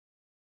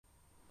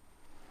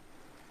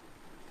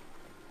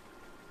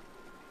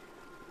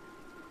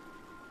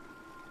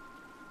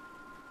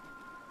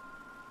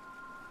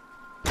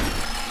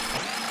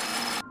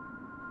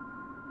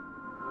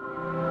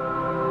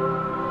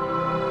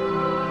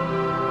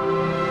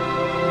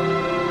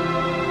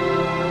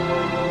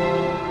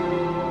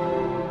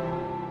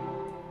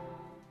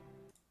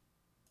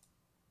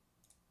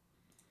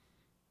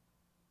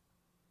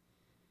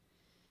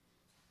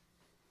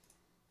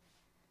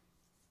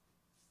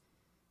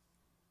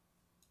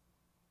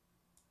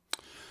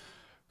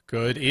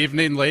Good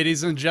evening,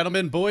 ladies and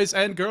gentlemen, boys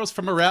and girls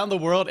from around the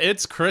world.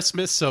 It's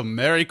Christmas, so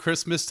Merry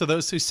Christmas to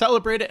those who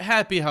celebrate it.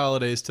 Happy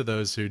holidays to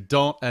those who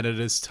don't. And it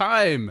is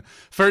time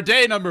for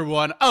day number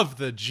 1 of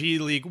the G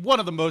League, one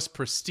of the most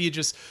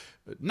prestigious,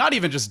 not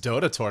even just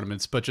Dota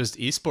tournaments, but just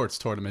esports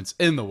tournaments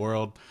in the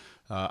world.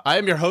 I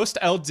am your host,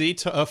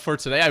 ldDOTA, for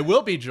today. I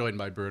will be joined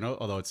by Bruno,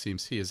 although it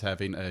seems he is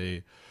having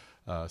a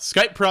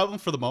Skype problem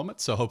for the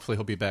moment, so hopefully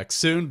he'll be back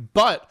soon.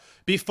 But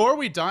before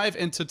we dive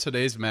into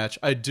today's match,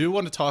 I do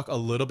want to talk a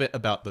little bit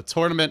about the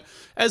tournament,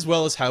 as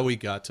well as how we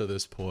got to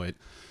this point.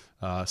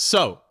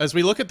 So, as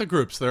we look at the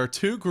groups, there are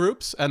 2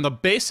 groups, and the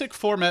basic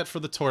format for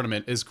the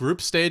tournament is group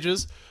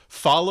stages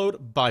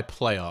followed by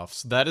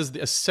playoffs. That is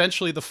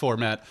essentially the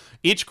format.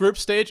 Each group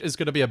stage is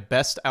going to be a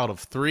best out of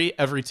 3.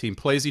 Every team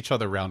plays each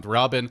other round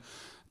robin.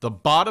 The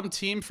bottom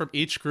team from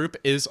each group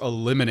is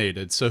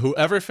eliminated, so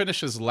whoever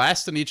finishes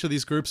last in each of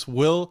these groups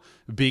will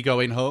be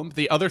going home.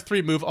 The other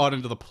 3 move on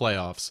into the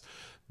playoffs.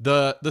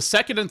 The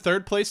second and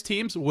third place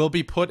teams will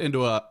be put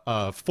into a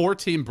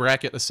 4-team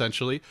bracket,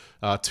 essentially.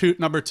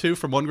 Number 2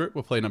 from one group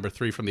will play number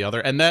 3 from the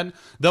other, and then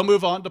they'll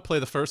move on to play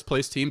the first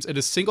place teams. It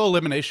is single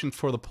elimination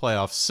for the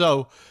playoffs,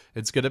 so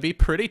it's going to be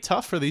pretty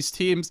tough for these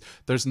teams.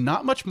 There's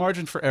not much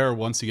margin for error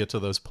once you get to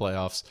those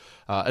playoffs.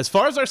 As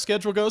far as our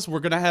schedule goes, we're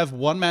going to have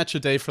 1 match a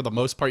day for the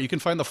most part. You can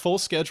find the full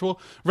schedule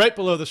right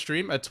below the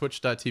stream at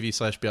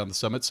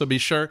twitch.tv/beyondthesummit, so be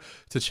sure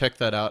to check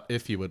that out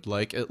if you would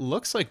like. It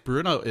looks like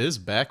Bruno is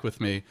back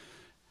with me.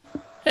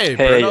 Hey,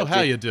 Bruno,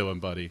 how you doing,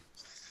 buddy?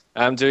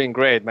 I'm doing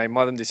great. My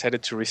modem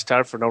decided to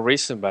restart for no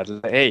reason, but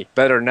hey,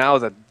 better now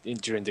than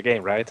during the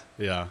game, right?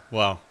 Yeah,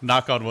 well,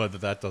 knock on wood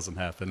that doesn't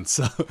happen.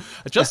 So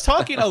just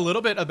talking a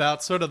little bit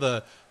about sort of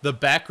the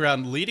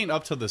background leading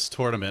up to this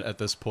tournament at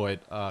this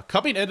point.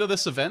 Coming into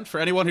this event, for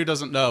anyone who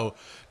doesn't know,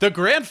 the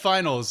grand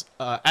finals,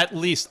 at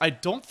least, I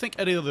don't think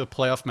any of the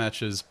playoff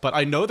matches, but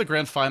I know the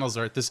grand finals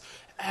are at this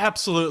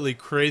absolutely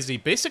crazy,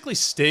 basically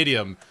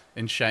stadium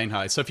in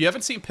Shanghai. So if you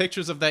haven't seen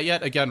pictures of that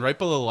yet, again, right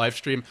below the live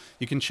stream,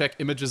 you can check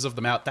images of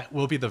them out. That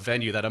will be the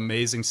venue, that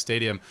amazing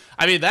stadium.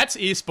 I mean, that's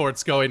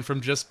esports going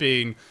from just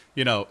being,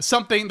 you know,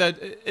 something that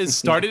is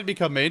starting to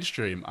become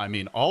mainstream. I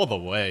mean, all the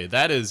way.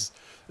 That is,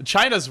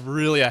 China's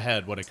really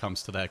ahead when it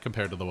comes to that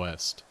compared to the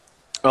West.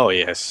 Oh,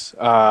 yes.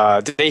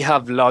 They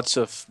have lots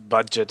of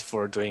budget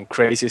for doing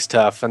crazy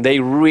stuff, and they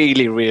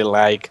really, really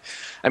like...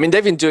 I mean,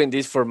 they've been doing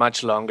this for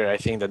much longer, I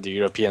think, than the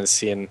European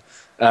scene.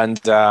 And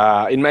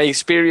in my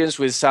experience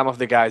with some of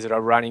the guys that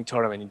are running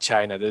tournament in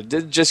China,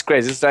 they're just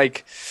crazy. It's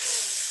like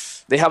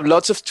they have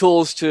lots of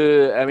tools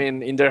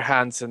in their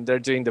hands, and they're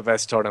doing the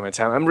best tournaments.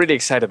 I'm really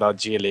excited about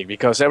G League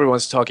because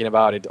everyone's talking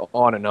about it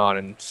on,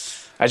 and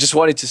I just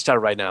wanted to start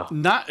right now.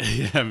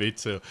 Yeah, me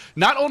too.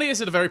 Not only is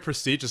it a very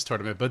prestigious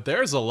tournament, but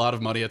there's a lot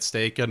of money at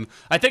stake, and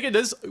I think it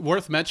is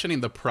worth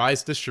mentioning the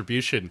prize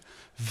distribution.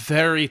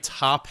 Very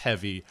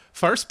top-heavy.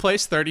 First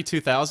place,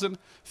 32,000.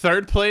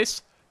 Third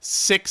place,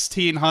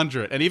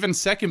 1,600, and even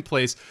second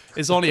place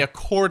is only a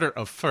quarter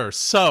of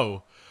first.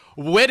 So,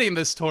 winning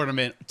this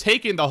tournament,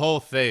 taking the whole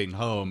thing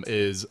home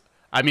is,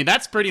 I mean,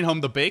 that's bringing home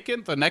the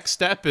bacon. The next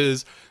step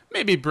is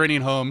maybe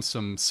bringing home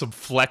some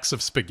flecks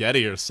of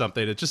spaghetti or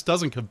something. It just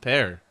doesn't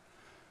compare.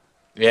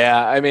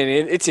 Yeah, I mean,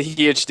 it's a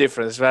huge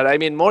difference, but I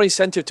mean, more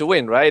incentive to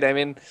win, right? I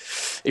mean,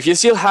 if you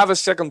still have a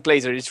second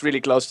place or it's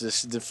really close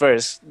to the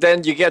first,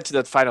 then you get to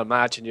that final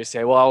match and you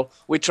say, well,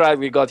 we tried,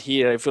 we got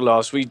here, if we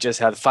lost, we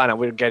just had fun and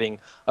we're getting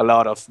a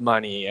lot of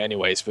money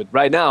anyways. But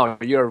right now,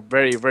 you're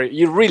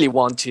you really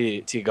want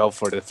to go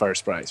for the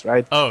first prize,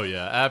 right? Oh,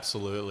 yeah,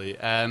 absolutely.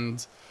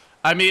 And,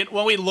 I mean,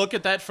 when we look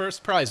at that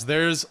first prize,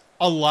 there's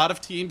a lot of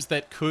teams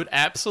that could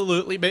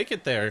absolutely make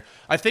it there.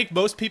 I think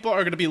most people are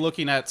going to be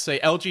looking at, say,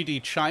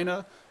 LGD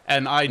China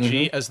and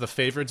IG as the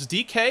favorites.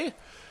 DK,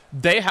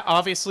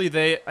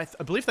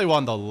 I believe they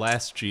won the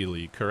last G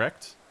League,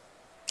 correct?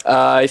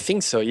 I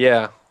think so,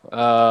 yeah.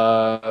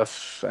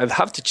 I'd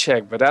have to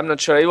check, but I'm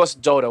not sure. It was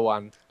Dota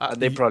one.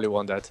 They probably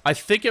won that. I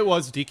think it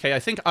was DK. I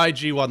think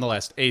IG won the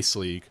last Ace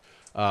League.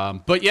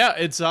 But yeah,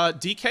 it's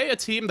DK, a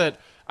team that,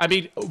 I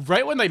mean,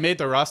 right when they made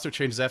their roster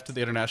changes after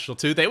the International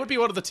 2, they would be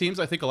one of the teams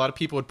I think a lot of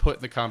people would put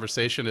in the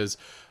conversation as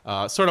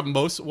sort of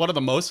one of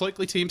the most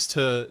likely teams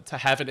to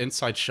have an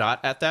inside shot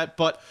at that.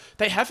 But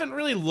they haven't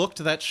really looked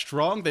that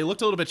strong. They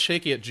looked a little bit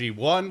shaky at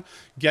G1,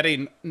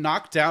 getting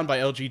knocked down by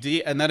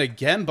LGD, and then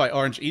again by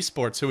Orange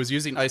Esports, who was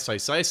using Ice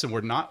Ice Ice and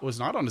was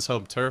not on his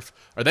home turf,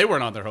 or they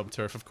weren't on their home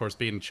turf, of course,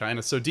 being in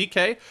China. So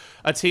DK,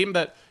 a team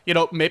that, you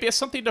know, maybe has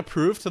something to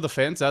prove to the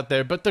fans out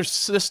there, but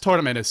this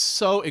tournament is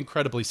so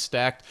incredibly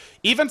stacked.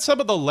 Even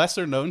some of the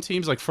lesser-known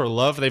teams, like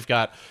For.Love, they've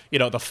got, you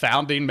know, the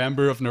founding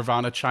member of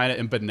Nirvana China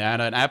and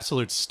Banana, an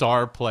absolute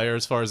star player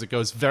as far as it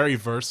goes, very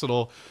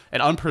versatile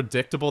and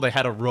unpredictable. They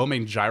had a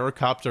roaming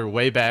gyrocopter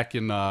way back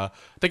in, I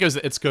think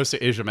it goes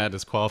to Asia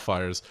Madness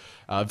qualifiers.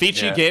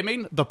 Vici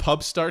Gaming, the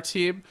pub star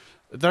team,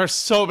 there are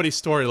so many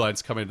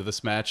storylines coming to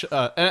this match,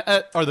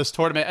 or this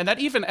tournament, and that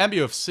even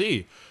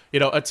MUFC, you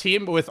know, a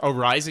team with a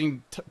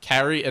rising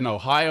carry in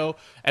Ohio,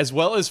 as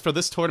well as for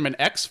this tournament,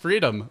 X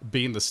Freedom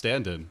being the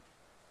stand-in.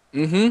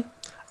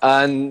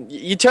 And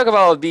you talk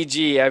about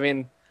BG. I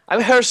mean,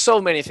 I've heard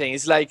so many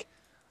things. Like,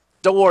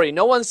 don't worry,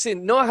 no one has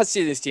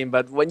seen this team,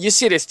 but when you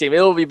see this team,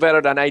 it'll be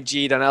better than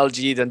IG, than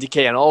LG, than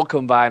DK, and all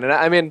combined. And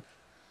I mean,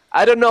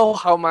 I don't know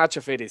how much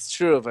of it is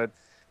true, but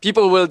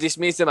people will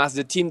dismiss them as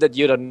the team that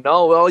you don't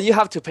know. Well, you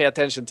have to pay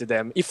attention to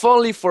them, if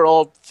only for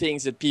all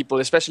things that people,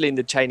 especially in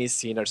the Chinese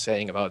scene, are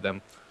saying about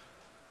them.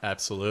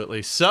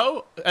 Absolutely.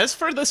 So, as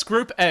for this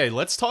Group A,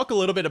 let's talk a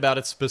little bit about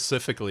it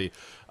specifically.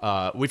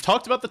 We've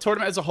talked about the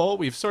tournament as a whole.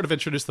 We've sort of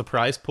introduced the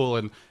prize pool,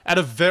 and at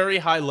a very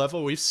high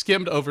level, we've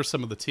skimmed over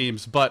some of the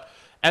teams. But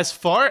as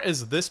far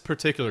as this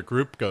particular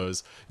group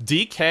goes,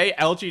 DK,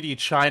 LGD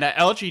China,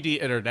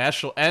 LGD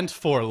International, and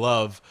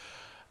For.Love,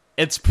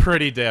 it's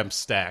pretty damn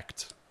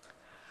stacked.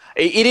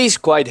 It is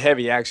quite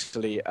heavy,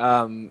 actually.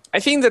 I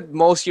think that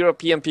most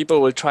European people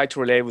will try to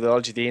relate with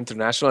LGD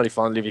International, if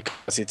only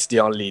because it's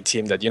the only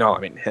team that, I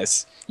mean,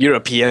 has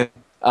European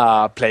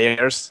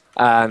players.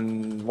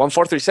 And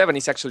 1437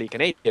 is actually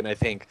Canadian, I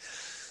think.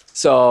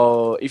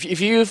 So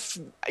if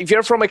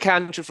you're from a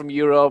country from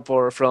Europe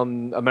or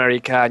from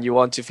America and you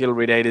want to feel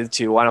related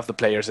to one of the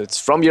players that's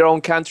from your own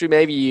country,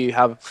 maybe you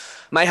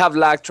might have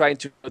luck trying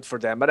to root for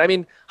them. But I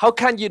mean, how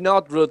can you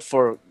not root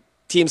for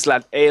teams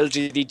like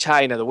LGD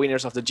China, the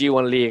winners of the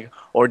G1 League,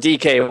 or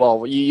DK?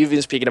 Well, you've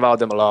been speaking about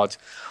them a lot.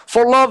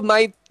 For.Love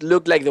might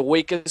look like the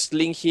weakest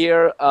link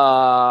here.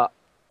 I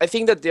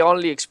think that the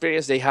only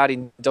experience they had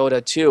in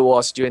Dota 2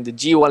 was during the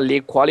G1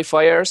 League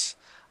qualifiers,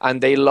 and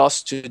they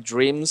lost to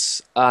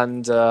Dreams,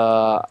 and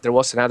there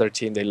was another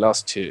team they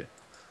lost to,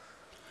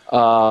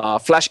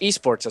 Flash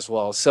Esports as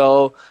well.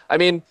 So, I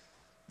mean,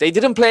 they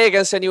didn't play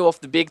against any of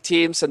the big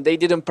teams, and they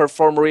didn't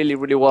perform really,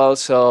 really well.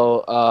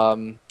 So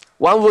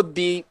one would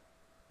be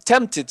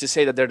tempted to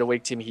say that they're the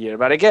weak team here.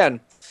 But again,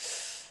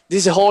 this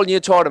is a whole new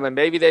tournament.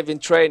 Maybe they've been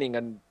training,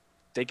 and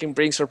they can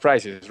bring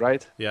surprises,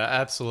 right? Yeah,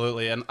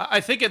 absolutely. And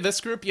I think in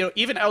this group,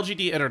 even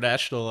LGD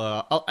International,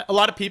 a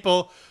lot of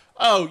people,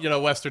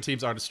 Western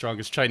teams aren't as strong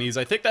as Chinese.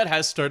 I think that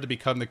has started to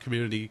become the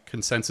community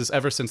consensus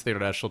ever since the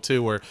International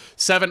 2, where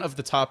 7 of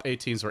the top 8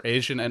 teams were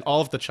Asian, and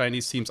all of the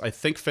Chinese teams, I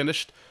think,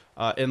 finished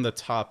in the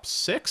top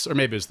 6, or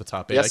maybe it was the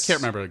top 8. Yes. I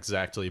can't remember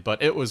exactly,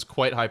 but it was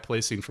quite high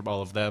placing from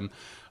all of them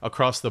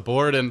across the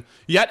board. And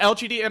yet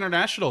LGD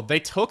International, they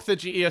took the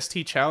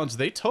GEST challenge.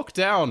 They took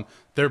down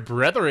their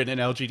brethren in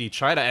LGD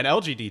China, and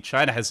LGD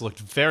China has looked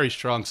very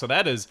strong. So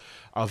that is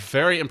a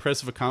very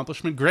impressive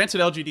accomplishment. Granted,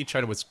 LGD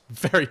China was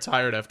very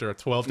tired after a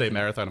 12-day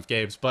marathon of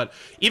games, but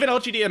even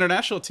LGD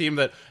International team,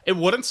 that it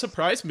wouldn't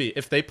surprise me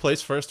if they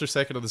place first or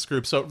second in this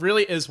group. So it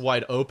really is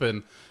wide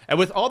open. And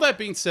with all that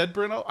being said,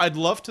 Bruno, I'd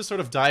love to sort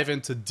of dive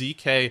into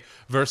DK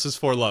versus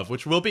For.Love,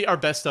 which will be our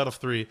best out of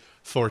 3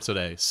 for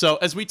today. So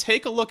as we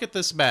take a look at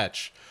this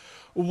match,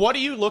 what are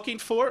you looking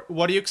for?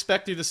 What are you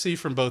expecting to see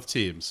from both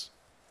teams?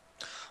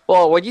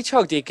 Well, when you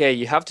talk DK,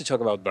 you have to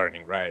talk about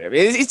burning, right? I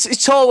mean,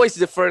 it's always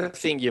the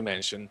first thing you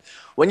mention.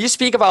 When you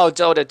speak about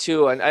Dota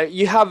 2, and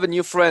you have a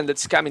new friend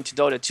that's coming to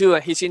Dota 2,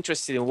 and he's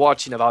interested in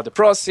watching about the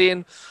pro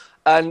scene,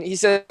 and he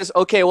says,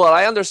 okay, well,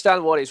 I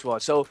understand what is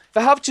what. So if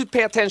I have to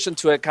pay attention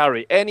to a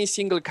carry, any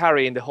single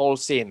carry in the whole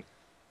scene,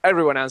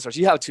 everyone answers,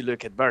 you have to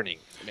look at burning.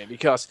 I mean,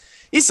 because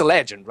he's a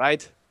legend,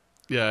 right?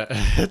 Yeah,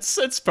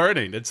 it's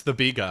burning. It's the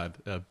bee god.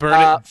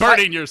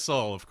 Burning your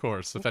soul, of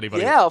course, if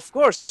anybody... Yeah, of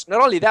course.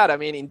 Not only that, I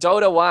mean, in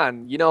Dota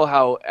 1, you know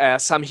how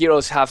some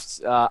heroes have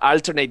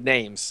alternate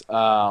names.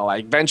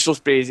 Like Vengeful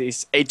Spirit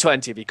is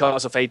 820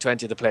 because of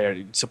 820,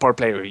 the support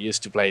player who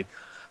used to play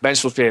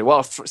Vengeful Spirit.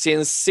 Well,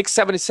 since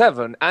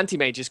 677,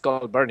 Anti-Mage is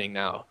called Burning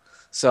now.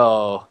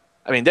 So,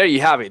 I mean, there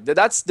you have it.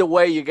 That's the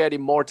way you get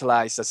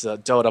immortalized as a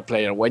Dota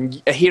player,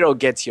 when a hero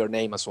gets your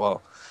name as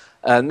well.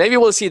 And maybe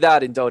we'll see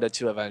that in Dota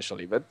 2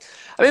 eventually. But,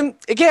 I mean,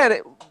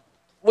 again,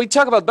 we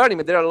talk about burning,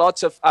 but there are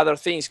lots of other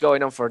things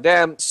going on for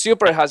them.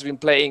 Super has been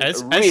playing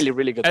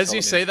really good. As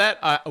you say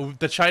that,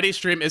 the Chinese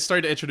stream is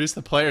starting to introduce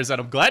the players, and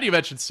I'm glad you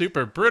mentioned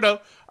Super.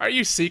 Bruno, are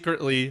you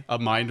secretly a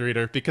mind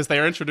reader? Because they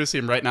are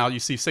introducing him right now.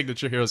 You see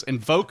signature heroes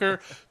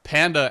Invoker,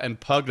 Panda, and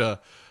Pugna.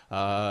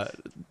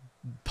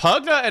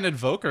 Pugna and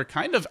Invoker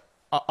kind of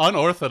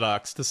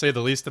unorthodox, to say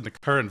the least, in the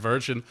current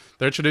version.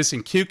 They're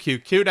introducing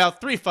QQQ now,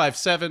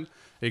 357.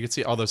 You can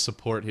see all those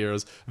support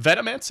heroes.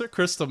 Venomancer,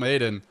 Crystal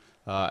Maiden,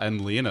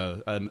 and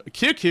Lena. And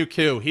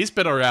QQQ, he's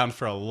been around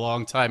for a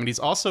long time, and he's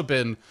also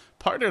been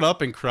partnered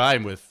up in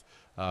crime with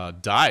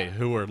Dai,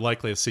 who we're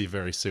likely to see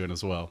very soon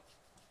as well.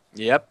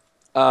 Yep.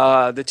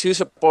 The 2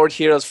 support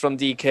heroes from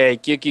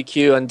DK,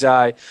 QQQ and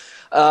Dai.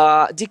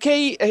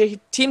 DK, a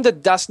team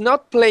that does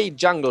not play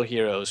jungle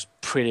heroes,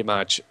 pretty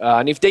much.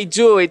 And if they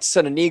do, it's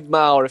an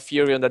Enigma or a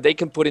Furion that they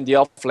can put in the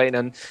off lane,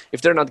 and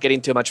if they're not getting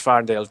too much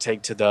farm, they'll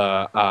take to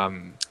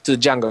the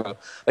jungle.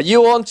 But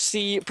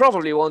you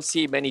probably won't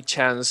see many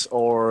Chants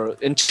or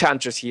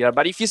Enchantress here,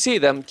 but if you see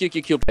them,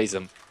 QQQ plays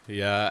them.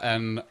 Yeah,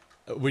 and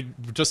we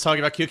were just talking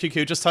about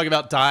QQQ, just talking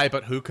about Die,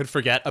 but who could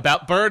forget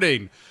about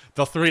Burning?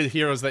 The three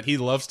heroes that he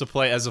loves to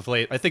play as of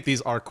late. I think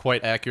these are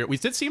quite accurate. We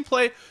did see him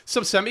play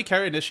some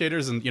semi-carry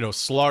initiators and,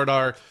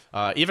 Slardar.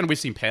 Even we've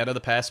seen Panda in the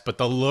past, but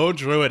the Lone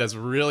Druid has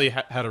really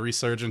had a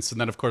resurgence.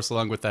 And then, of course,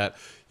 along with that,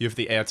 you have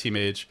the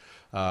Anti-Mage,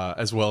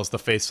 as well as the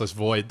Faceless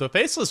Void. The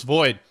Faceless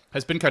Void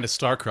has been kind of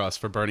star-crossed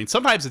for Burning.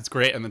 Sometimes it's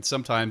great, and then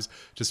sometimes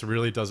just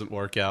really doesn't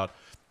work out.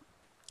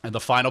 And the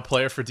final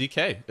player for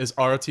DK is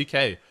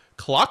ROTK.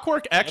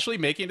 Clockwork actually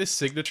making his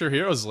signature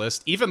heroes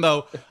list, even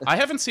though I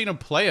haven't seen him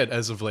play it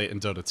as of late in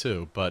Dota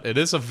 2, but it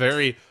is a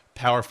very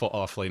powerful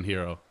offlane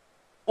hero.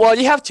 Well,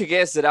 you have to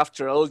guess that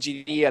after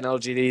LGD and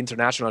LGD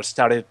International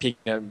started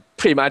picking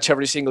pretty much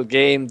every single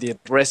game, the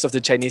rest of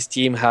the Chinese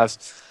team has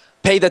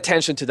paid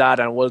attention to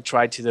that and will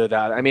try to do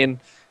that. I mean,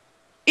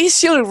 he's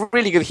still a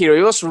really good hero.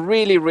 He was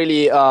really,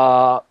 really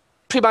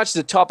pretty much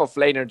the top of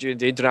laner during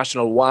the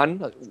International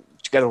 1,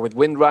 together with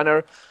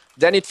Windrunner.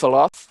 Then it fell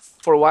off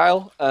for a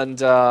while, and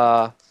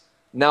now,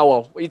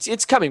 well,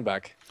 it's coming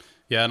back.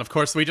 Yeah, and of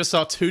course, we just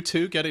saw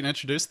 2-2 getting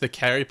introduced, the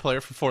carry player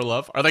for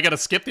For.Love. Are they going to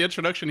skip the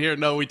introduction here?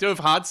 No, we do have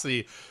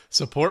Hansi,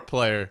 support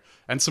player,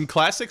 and some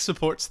classic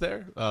supports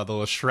there. The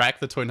Leshrac,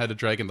 the Twin-Headed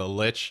Dragon, the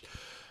Lich.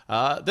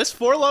 This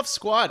For.Love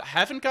squad,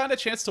 haven't gotten a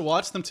chance to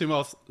watch them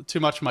too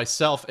much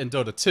myself in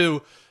Dota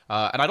 2,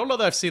 and I don't know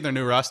that I've seen their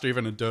new roster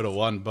even in Dota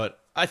 1, but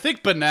I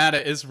think Banana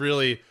is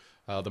really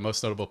the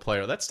most notable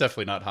player. That's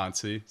definitely not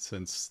Hansi,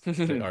 since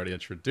they already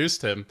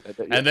introduced him.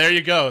 And there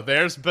you go.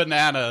 There's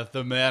Banana,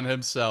 the man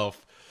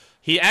himself.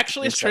 He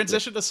actually has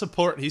transitioned to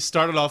support. He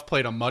started off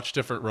playing a much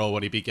different role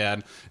when he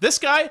began. This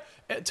guy,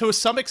 to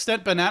some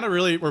extent, Banana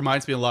really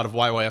reminds me a lot of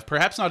YYF.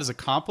 Perhaps not as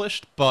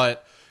accomplished,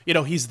 but,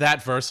 he's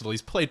that versatile.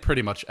 He's played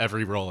pretty much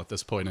every role at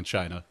this point in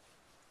China.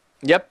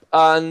 Yep.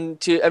 And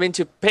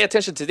to pay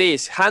attention to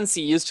this,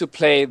 Hansi used to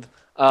play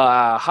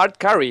hard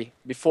carry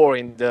before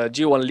in the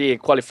G1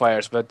 League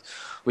qualifiers, but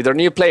with our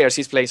new players,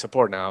 he's playing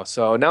support now.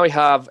 So now we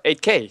have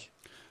 8K.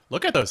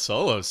 Look at those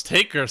solos.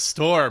 Taker,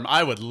 Storm.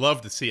 I would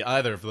love to see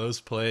either of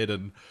those played.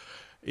 And,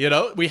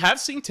 we have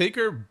seen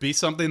Taker be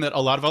something that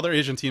a lot of other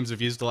Asian teams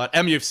have used a lot.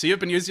 MUFC have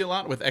been using a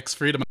lot with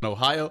X-Freedom in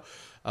Ohio.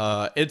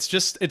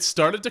 It's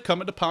started to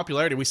come into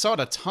popularity. We saw it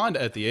a ton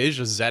at the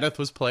Asia. Zenith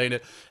was playing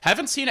it.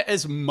 Haven't seen it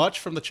as much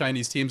from the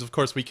Chinese teams. Of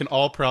course, we can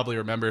all probably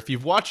remember. If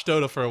you've watched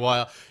Dota for a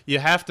while, you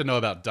have to know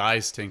about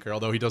Dai's Tinker,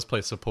 although he does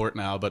play support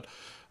now. But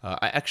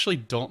I actually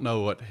don't know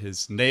what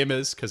his name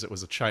is because it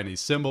was a Chinese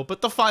symbol. But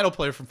the final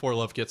player from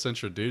For.Love gets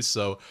introduced.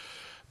 So,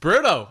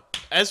 Bruno,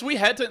 as we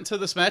head into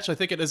this match, I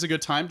think it is a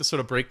good time to sort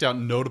of break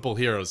down notable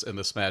heroes in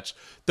this match.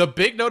 The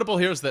big notable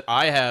heroes that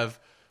I have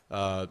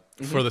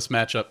for this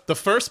matchup. The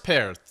first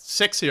pair,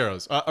 6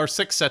 heroes, or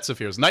 6 sets of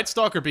heroes. Night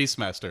Stalker,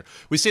 Beastmaster.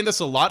 We've seen this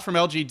a lot from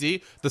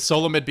LGD, the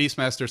solo mid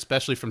Beastmaster,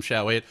 especially from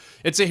Xiao 8.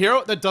 It's a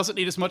hero that doesn't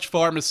need as much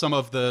farm as some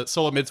of the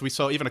solo mids we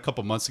saw even a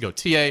couple months ago.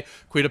 TA,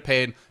 Queen of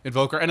Pain,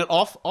 Invoker, and it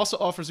also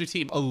offers your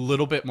team a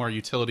little bit more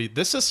utility.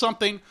 This is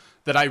something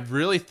that I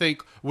really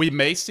think we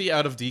may see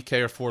out of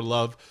DK or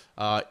For.Love,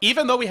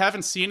 even though we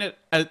haven't seen it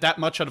that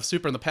much out of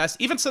Super in the past.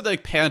 Even so,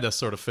 like Panda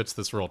sort of fits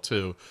this role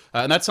too,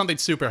 and that's something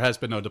Super has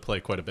been known to play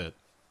quite a bit.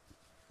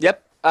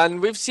 Yep,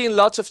 and we've seen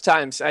lots of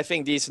times, I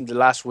think this in the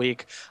last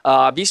week,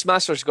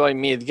 Beastmasters going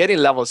mid, getting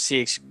level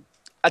 6,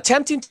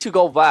 attempting to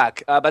go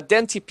back, but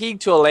then TPing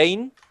to a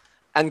lane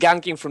and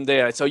ganking from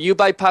there. So you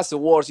bypass the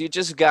wards, you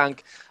just gank,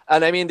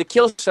 and the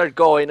kills start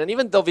going. And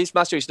even though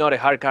Beastmaster is not a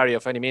hard carry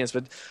of any means,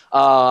 but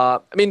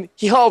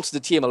he helps the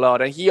team a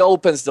lot and he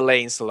opens the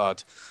lanes a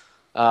lot.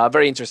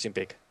 Very interesting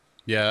pick.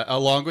 Yeah,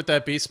 along with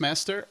that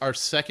Beastmaster, our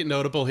second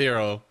notable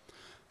hero.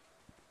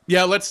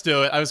 Yeah, let's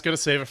do it. I was going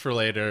to save it for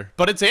later.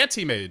 But it's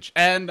Anti-Mage.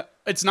 And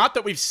it's not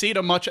that we've seen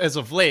him much as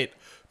of late,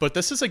 but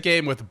this is a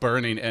game with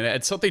burning in it.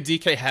 It's something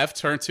DK have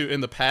turned to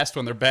in the past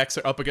when their backs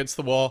are up against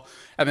the wall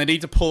and they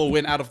need to pull a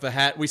win out of the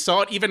hat. We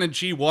saw it even in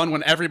G1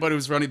 when everybody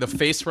was running the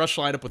face rush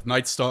lineup with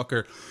Night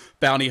Stalker,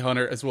 Bounty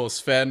Hunter, as well as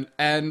Sven.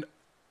 And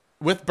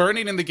with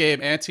burning in the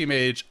game,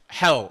 Anti-Mage,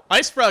 hell,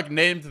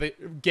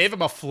 IceFrog gave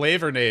him a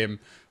flavor name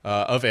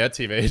of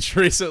Anti-Mage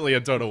recently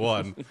in Dota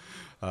 1.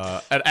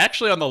 And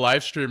actually on the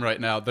live stream right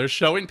now, they're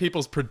showing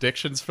people's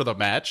predictions for the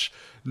match.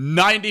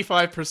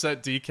 95%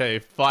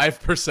 DK,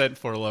 5%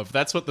 For.Love.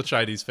 That's what the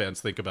Chinese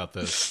fans think about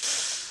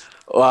this.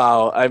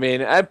 Wow.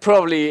 I'm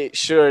probably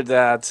sure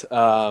that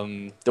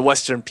the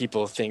Western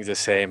people think the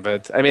same.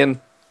 But,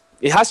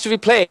 it has to be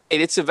played.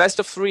 It's a best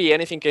of 3.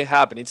 Anything can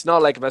happen. It's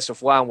not like a best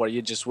of 1 where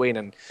you just win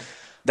and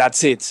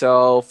that's it.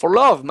 So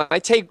For.Love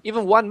might take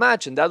even one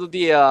match, and that would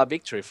be a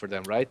victory for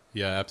them, right?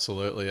 Yeah,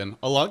 absolutely. And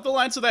along the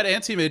lines of that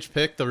Anti-Mage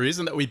pick, the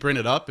reason that we bring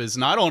it up is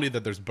not only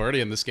that there's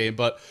birdie in this game,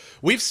 but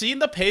we've seen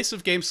the pace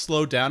of games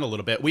slow down a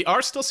little bit. We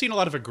are still seeing a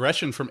lot of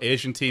aggression from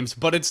Asian teams,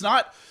 but it's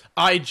not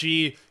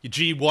IG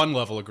G1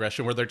 level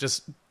aggression where they're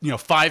just, you know,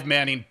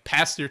 5-manning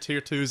past their tier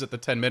 2s at the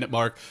 10-minute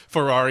mark.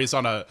 Ferrari's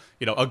on a,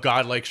 you know, a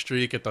godlike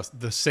streak at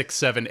the 6,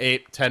 7,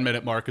 8,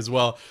 10-minute mark as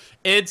well.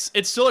 It's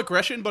still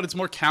aggression, but it's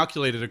more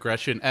calculated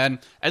aggression. And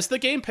as the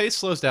game pace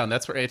slows down,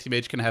 that's where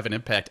Anti-Mage can have an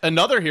impact.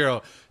 Another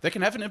hero that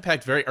can have an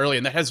impact very early,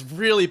 and that has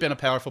really been a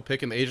powerful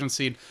pick in the Asian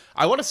scene.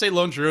 I want to say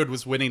Lone Druid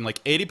was winning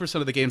like 80%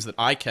 of the games that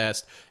I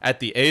cast at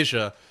the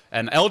Asia,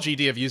 and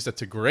LGD have used it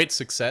to great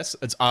success.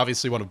 It's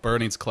obviously one of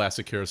Burning's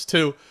classic heroes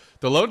too.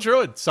 The Lone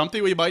Druid,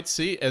 something we might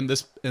see in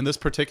this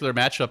particular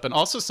matchup, and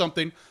also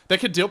something that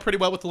could deal pretty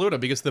well with the Luna,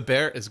 because the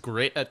Bear is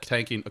great at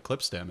tanking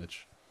Eclipse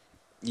damage.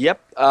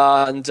 Yep,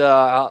 and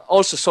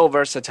also so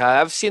versatile.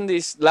 I've seen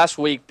this last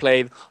week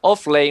played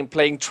off lane,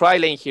 playing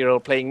tri-lane hero,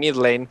 playing mid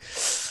lane.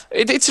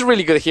 It's a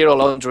really good hero,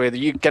 Lone Druid.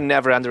 You can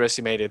never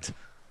underestimate it.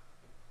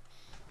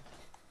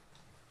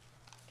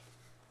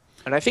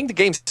 And I think the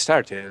game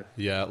started.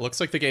 Yeah, it looks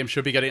like the game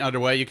should be getting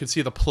underway. You can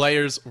see the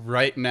players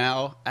right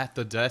now at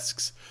the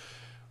desks,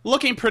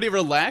 looking pretty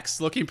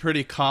relaxed, looking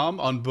pretty calm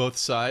on both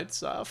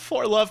sides.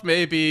 For.Love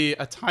may be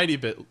a tiny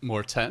bit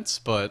more tense,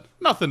 but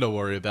nothing to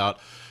worry about.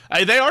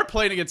 They are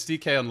playing against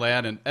DK on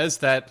LAN, and as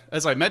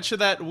I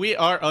mentioned that, we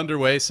are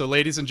underway. So,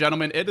 ladies and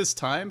gentlemen, it is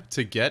time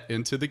to get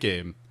into the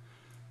game.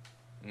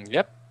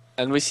 Yep,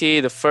 and we see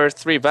the first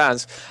 3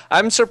 bans.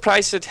 I'm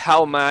surprised at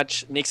how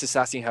much Nyx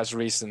Assassin has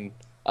risen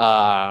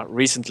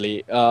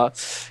recently.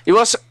 It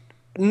was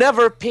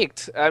never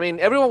picked. I mean,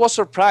 everyone was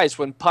surprised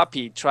when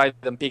Puppy tried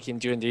them picking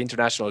during the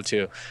international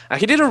too, and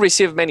he didn't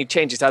receive many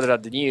changes other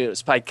than the new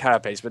Spike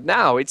Carapace. But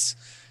now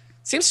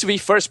seems to be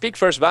first pick,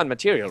 first ban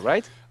material,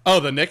 right? Oh,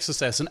 the Nyx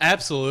Assassin,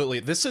 absolutely.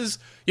 This is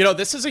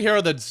a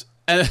hero that's,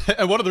 and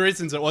one of the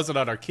reasons it wasn't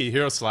on our key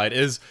hero slide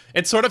is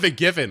it's sort of a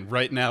given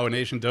right now in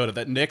Asian Dota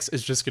that Nyx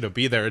is just going to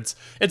be there.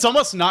 It's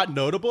almost not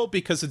notable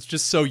because it's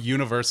just so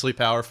universally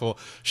powerful.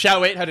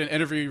 Xiao8 had an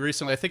interview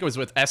recently, I think it was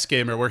with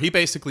S-Gamer, where he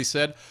basically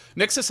said,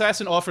 Nyx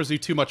Assassin offers you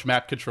too much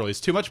map control. He's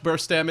too much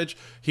burst damage.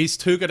 He's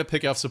too good at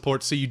pick off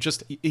support, so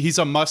he's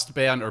a must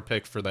ban or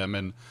pick for them.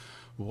 And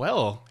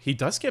well, he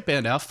does get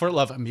banned now.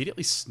 For.Love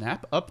immediately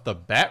snap up the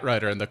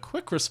Batrider, and the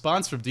quick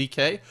response from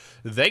DK,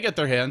 they get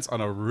their hands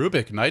on a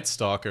Rubik Night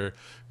Stalker.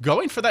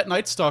 Going for that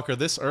Night Stalker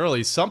this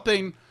early,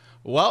 something,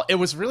 well, it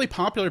was really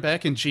popular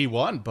back in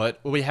G1, but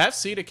we have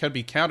seen it can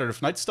be countered.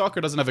 If Night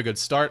Stalker doesn't have a good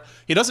start,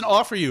 he doesn't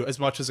offer you as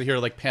much as a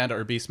hero like Panda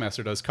or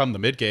Beastmaster does come the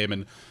mid game,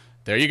 and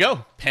there you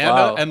go.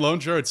 Panda and Lone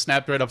Druid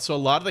snapped right up. So a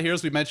lot of the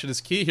heroes we mentioned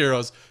as key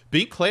heroes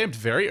being claimed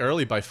very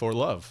early by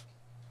For.Love.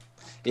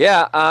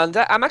 Yeah, and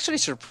I'm actually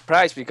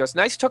surprised because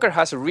Night Stalker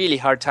has a really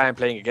hard time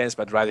playing against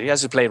Batrider. He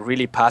has to play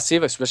really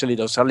passive, especially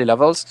those early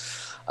levels,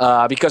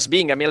 because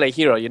being a melee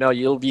hero, you know,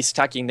 you'll be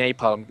stacking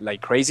napalm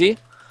like crazy.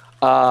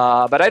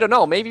 But I don't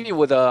know, maybe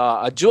with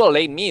a dual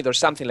lane mid or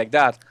something like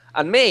that,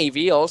 and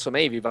maybe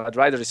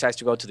Batrider decides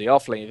to go to the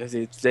offlane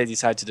if they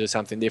decide to do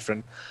something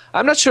different.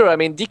 I'm not sure. I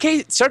mean,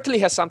 DK certainly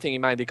has something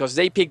in mind because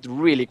they picked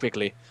really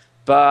quickly,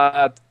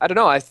 but I don't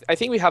know. I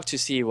think we have to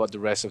see what the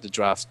rest of the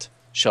draft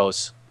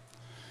shows.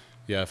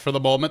 Yeah, for the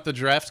moment, the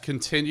draft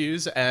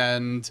continues,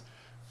 and,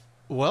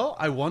 well,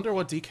 I wonder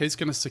what DK's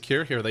going to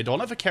secure here. They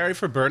don't have a carry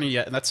for Bernie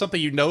yet, and that's something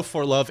you know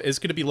For.Love is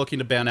going to be looking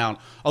to ban out.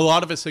 A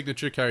lot of his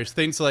signature carries,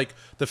 things like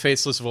the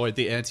Faceless Void,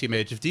 the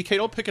Anti-Mage. If DK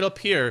don't pick it up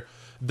here,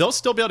 they'll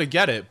still be able to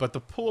get it, but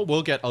the pool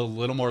will get a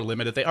little more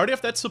limited. They already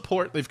have that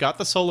support. They've got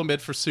the solo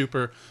mid for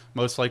Super,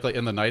 most likely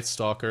in the Night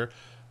Stalker.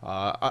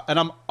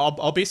 And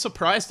I'll be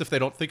surprised if they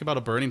don't think about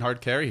a burning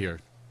hard carry here.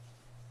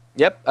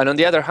 Yep, and on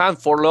the other hand,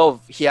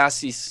 For.Love, he has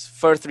his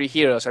first 3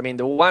 heroes. I mean,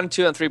 the 1,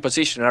 2, and 3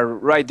 position are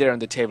right there on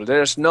the table.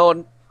 There's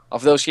none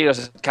of those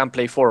heroes that can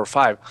play 4 or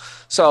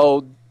 5.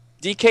 So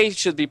DK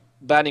should be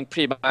banning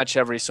pretty much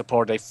every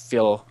support they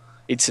feel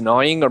it's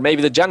annoying, or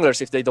maybe the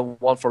junglers if they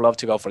don't want For.Love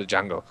to go for the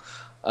jungle.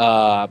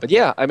 But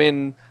yeah, I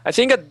mean, I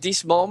think at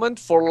this moment,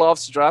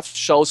 For.Love's draft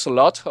shows a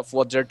lot of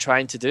what they're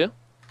trying to do.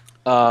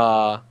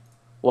 Well,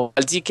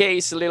 DK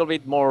is a little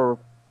bit more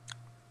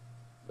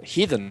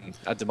hidden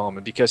at the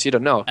moment because you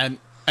don't know.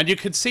 And you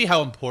can see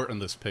how important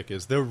this pick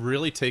is. They're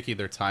really taking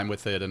their time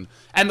with it.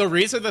 And the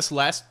reason this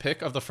last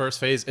pick of the first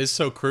phase is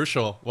so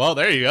crucial, well,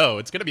 there you go.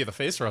 It's going to be the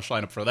face rush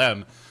lineup for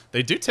them.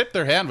 They do tip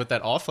their hand with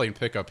that offlane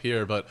pick up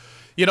here, but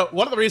you know,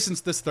 one of the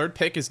reasons this third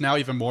pick is now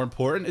even more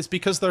important is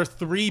because there are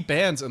 3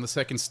 bans in the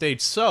second stage.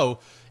 So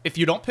if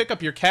you don't pick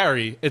up your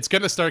carry, it's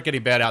going to start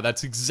getting banned out.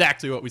 That's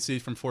exactly what we see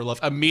from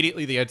For.Love.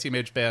 Immediately, the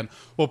Anti-Mage ban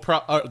will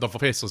the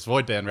Faceless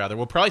Void ban, rather.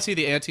 We'll probably see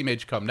the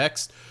Anti-Mage come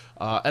next.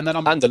 And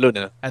the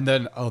Luna. And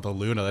then, the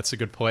Luna, that's a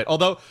good point.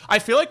 Although, I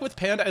feel like with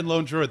Panda and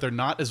Lone Druid, they're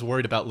not as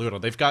worried about Luna.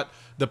 They've got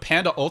the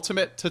Panda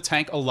Ultimate to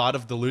tank a lot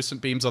of the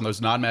Lucent Beams on those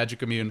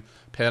non-magic immune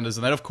Pandas.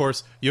 And then, of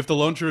course, you have the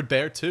Lone Druid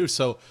Bear, too.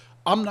 So,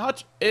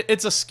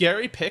 it's a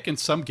scary pick in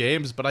some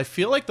games, but I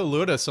feel like the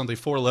Luna is something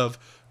For.Love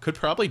could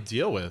probably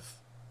deal with.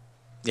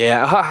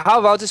 Yeah, how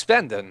about the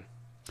Sven, then?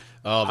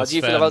 Oh, how do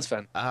you feel about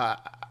Sven?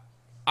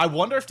 I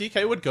wonder if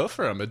DK would go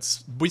for him.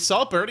 We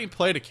saw Birdie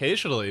play it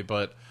occasionally,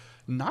 but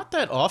not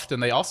that often.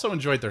 They also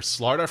enjoyed their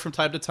Slardar from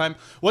time to time.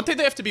 One thing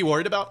they have to be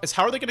worried about is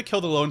how are they going to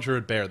kill the lone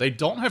druid bear? They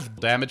don't have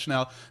damage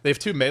now. They have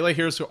 2 melee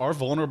heroes who are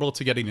vulnerable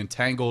to getting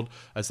entangled,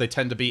 as they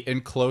tend to be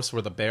in close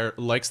where the bear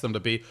likes them to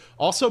be.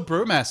 Also,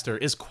 Brewmaster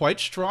is quite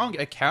strong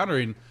at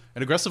countering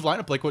an aggressive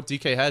lineup like what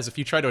DK has. If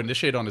you try to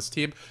initiate on his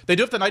team, they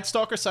do have the Night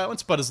Stalker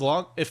silence, but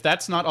if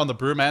that's not on the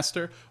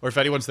Brewmaster, or if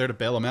anyone's there to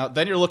bail him out,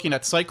 then you're looking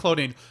at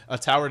cycloning a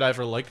tower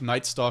diver like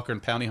Night Stalker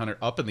and Bounty Hunter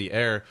up in the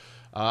air.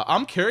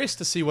 I'm curious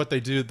to see what they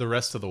do the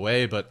rest of the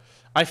way, but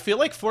I feel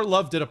like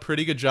For.Love did a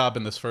pretty good job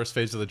in this first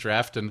phase of the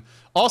draft. And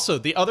also,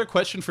 the other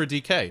question for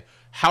DK,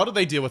 how do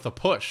they deal with a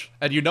push?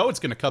 And you know it's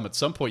going to come at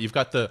some point. You've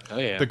got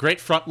the great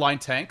frontline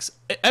tanks.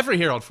 Every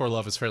hero on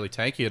For.Love is fairly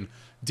tanky, and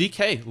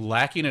DK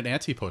lacking an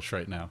anti-push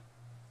right now.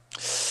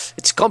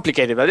 It's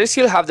complicated, but they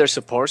still have their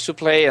supports to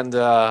play, and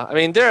I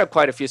mean, there are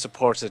quite a few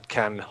supports that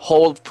can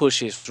hold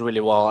pushes really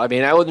well. I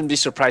mean, I wouldn't be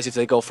surprised if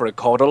they go for a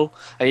Kodal.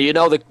 And you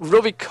know, the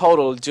Ruby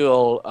Kodal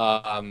dual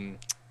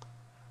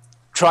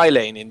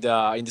tri-lane in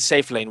the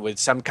safe lane with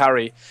Sam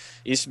Carey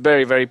is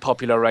very, very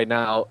popular right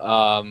now.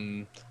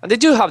 And they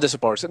do have the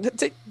supports, and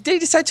they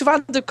decide to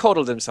ban the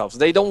Kodal themselves.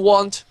 They don't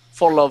want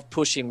For.Love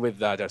pushing with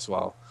that as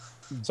well.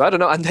 So I don't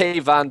know, and they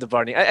ban the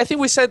Burning. I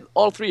think we said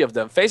all 3 of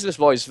them: Faceless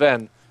Voice,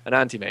 Ven, and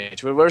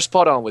Anti-Mage. We're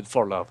spot on with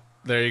For.Love.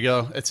 There you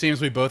go. It seems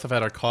we both have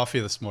had our coffee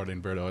this morning,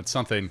 Bruno. It's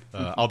something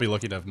I'll be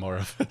looking to have more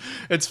of.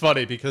 It's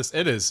funny because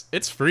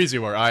it's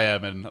freezing where I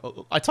am, and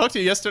I talked to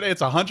you yesterday.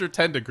 It's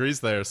 110 degrees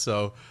there,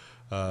 so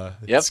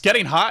it's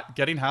getting hot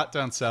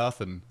down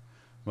south, and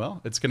well,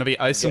 it's going to be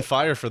ice and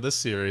fire for this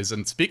series.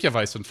 And speaking of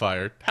ice and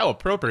fire, how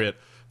appropriate!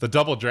 The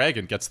Double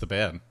Dragon gets the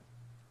ban.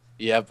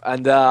 Yep,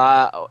 and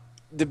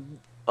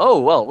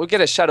we'll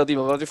get a Shadow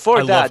Demon, but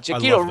before that,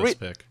 Jakiro. I love this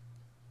pick.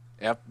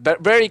 Yeah,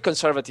 very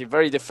conservative,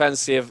 very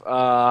defensive,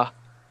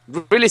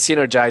 really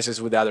synergizes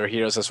with the other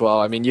heroes as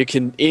well. I mean, you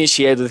can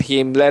initiate with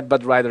him, let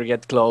Bad Rider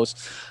get close.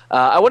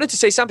 I wanted to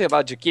say something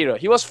about Jakiro.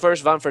 He was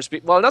first ban,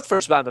 not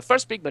first ban, but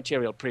first pick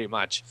material pretty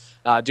much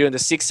during the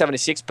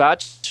 676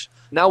 patch.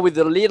 Now with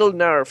the little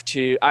nerf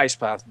to Ice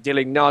Path,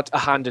 dealing not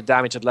 100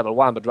 damage at level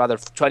 1, but rather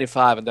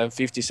 25 and then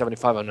 50,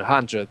 75, and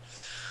 100.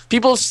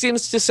 People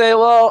seems to say,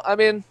 well, I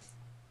mean,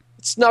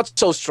 it's not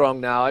so strong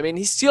now. I mean,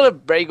 he's still a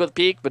very good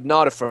pick, but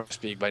not a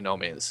first pick by no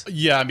means.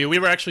 Yeah, I mean, we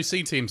were actually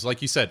seeing teams,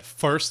 like you said,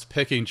 first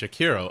picking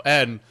Jakiro,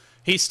 and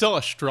he's still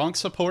a strong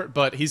support,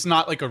 but he's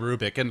not like a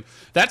Rubik. And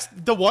that's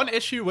the one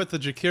issue with the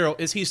Jakiro,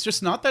 is he's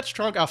just not that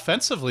strong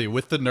offensively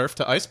with the nerf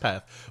to Ice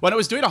Path. When it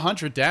was doing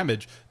 100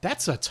 damage,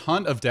 that's a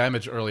ton of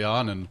damage early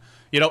on, and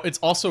you know, it's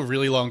also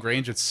really long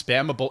range. It's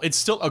spammable. It's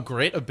still a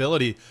great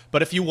ability,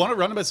 but if you want to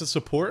run him as a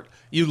support,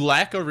 you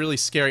lack a really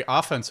scary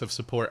offensive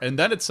support. And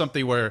then it's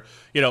something where,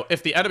 you know,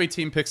 if the enemy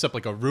team picks up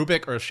like a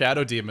Rubik or a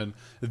Shadow Demon,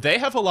 they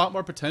have a lot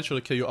more potential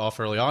to kill you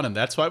off early on. And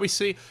that's why we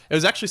see, it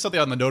was actually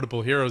something on the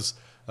Notable Heroes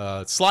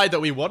slide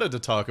that we wanted to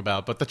talk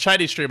about, but the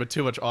Chinese stream had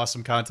too much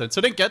awesome content, so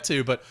didn't get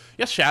to. But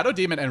yeah, Shadow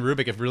Demon and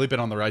Rubik have really been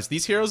on the rise.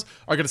 These heroes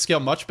are going to scale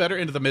much better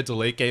into the mid to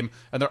late game,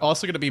 and they're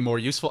also going to be more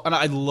useful. And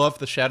I love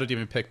the Shadow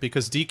Demon pick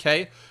because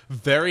DK,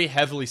 very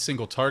heavily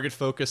single target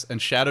focused,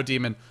 and Shadow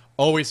Demon,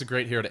 always a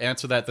great hero to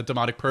answer that. The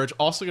Demonic Purge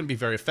also going to be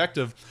very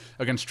effective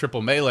against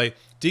triple melee.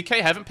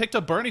 DK haven't picked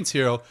up Burning's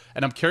hero,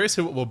 and I'm curious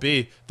who it will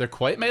be. They're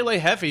quite melee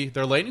heavy.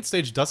 Their laning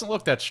stage doesn't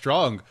look that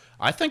strong.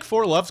 I think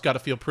For.Love's got to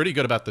feel pretty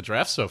good about the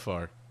draft so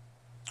far.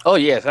 Oh,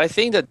 yes. I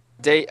think that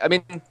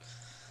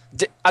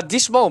at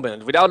this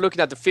moment, without looking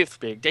at the 5th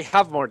pick, they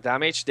have more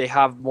damage, they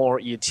have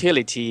more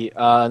utility,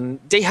 and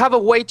they have a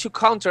way to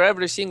counter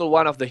every single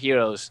one of the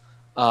heroes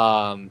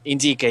in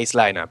DK's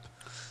lineup.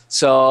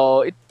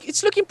 So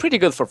it's looking pretty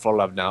good for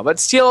For.Love now. But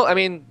still, I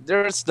mean,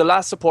 there's the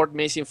last support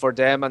missing for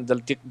them and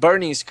the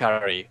Burning's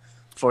carry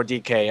for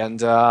DK.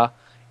 And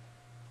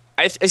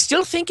I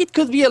still think it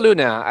could be a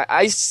Luna.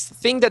 I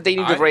think that they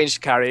need a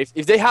ranged carry.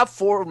 If they have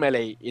 4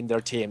 melee in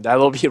their team, that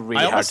will be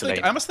really hard to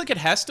lane. I almost think it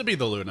has to be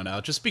the Luna now,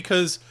 just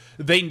because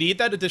they need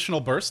that additional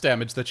burst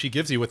damage that she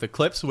gives you with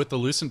Eclipse, with the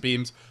Lucent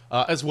Beams,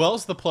 as well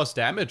as the plus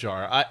damage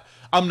R.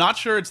 I'm not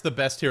sure it's the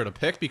best hero to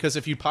pick, because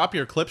if you pop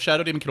your Eclipse,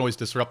 Shadow Demon can always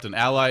disrupt an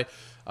ally,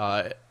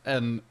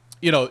 and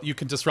you know, you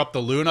can disrupt the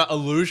Luna.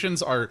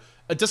 Illusions are...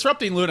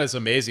 disrupting Luna is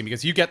amazing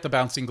because you get the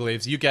bouncing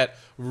glaives, you get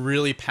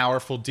really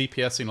powerful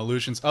DPSing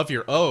illusions of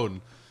your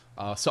own.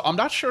 So I'm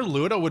not sure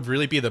Luna would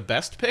really be the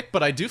best pick,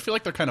 but I do feel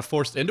like they're kind of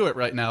forced into it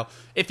right now.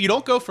 If you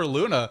don't go for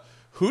Luna,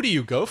 who do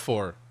you go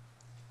for?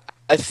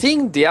 I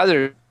think the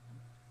other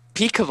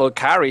pickable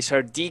carries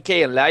are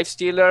DK and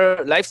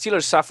Lifestealer.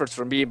 Lifestealer suffers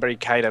from being very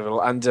kiteable,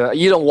 and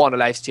you don't want a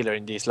Lifestealer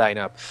in this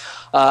lineup.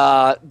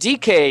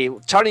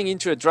 DK turning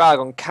into a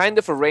dragon, kind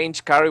of a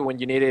range carry when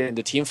you need it in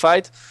the team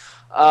fight.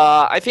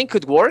 I think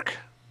could work,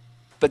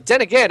 but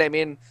then again, I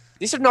mean,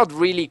 these are not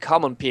really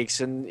common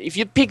picks, and if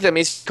you pick them,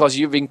 it's because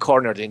you've been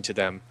cornered into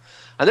them.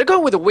 And they're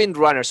going with the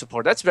Windrunner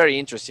support. That's very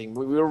interesting.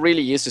 We were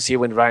really used to see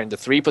Windrunner in the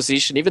 3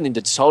 position, even in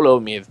the solo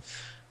mid.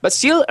 But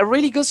still, a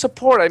really good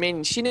support. I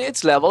mean, she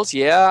needs levels,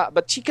 yeah,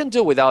 but she can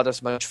do without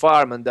as much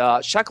farm, and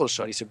Shackle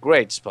Shot is a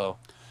great spell.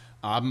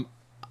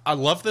 I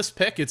love this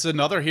pick. It's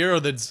another hero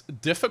that's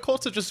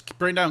difficult to just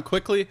bring down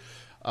quickly.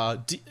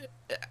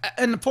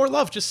 And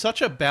For.Love, just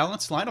such a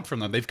balanced lineup from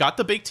them. They've got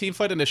the big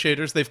teamfight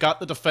initiators. They've got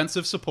the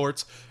defensive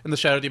supports in the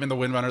Shadow Demon, the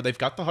Windrunner. They've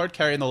got the hard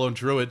carry and the Lone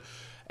Druid.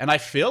 And I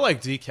feel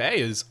like DK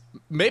is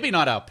maybe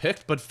not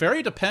outpicked, but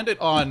very dependent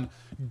on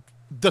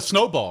the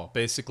snowball,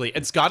 basically.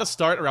 It's got to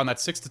start around that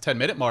 6 to 10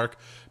 minute mark,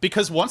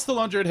 because once the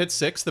Lone Druid hits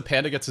 6, the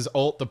Panda gets his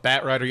ult, the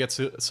Bat Rider gets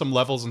some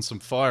levels and some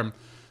farm.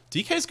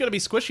 DK is going to be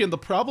squishy, and the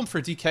problem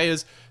for DK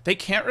is they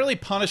can't really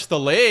punish the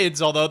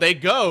lanes, although they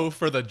go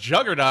for the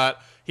Juggernaut.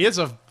 He has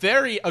a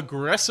very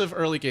aggressive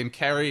early game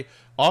carry,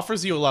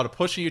 offers you a lot of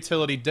pushing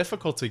utility,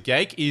 difficult to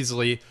gank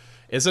easily,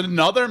 is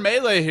another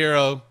melee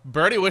hero.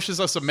 Bernie wishes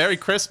us a Merry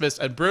Christmas,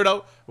 and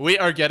Bruno, we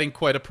are getting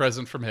quite a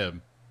present from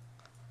him.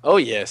 Oh,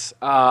 yes.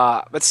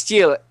 But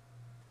still,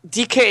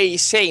 DK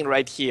is saying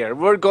right here,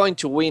 we're going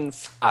to win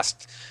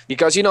fast.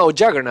 Because, you know,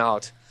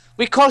 Juggernaut,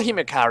 we call him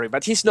a carry,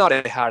 but he's not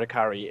a hard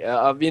carry.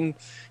 I mean,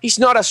 he's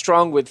not as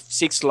strong with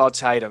 6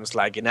 slots items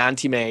like an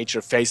Anti-Mage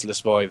or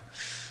Faceless Void.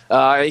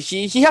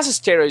 He has a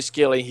stereo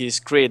skill in his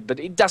crit, but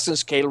it doesn't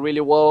scale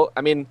really well.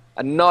 I mean,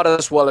 not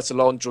as well as a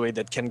Lone Druid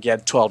that can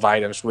get 12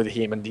 items with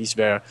him and this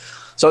bear.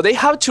 So they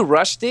have to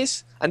rush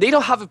this, and they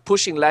don't have a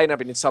pushing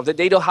lineup in itself.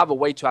 They don't have a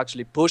way to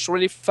actually push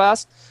really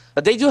fast.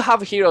 But they do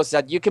have heroes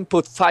that you can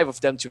put 5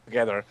 of them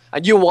together,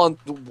 and you won't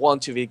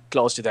want to be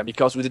close to them,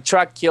 because with the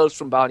track kills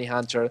from Bounty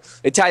Hunter,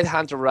 the Tide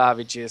Hunter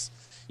Ravages,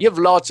 you have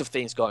lots of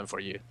things going for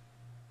you.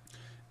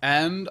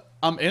 And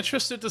I'm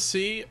interested to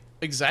see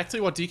exactly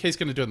what DK is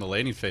going to do in the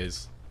laning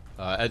phase.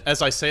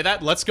 As I say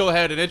that, let's go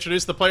ahead and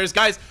introduce the players.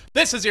 Guys,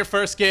 this is your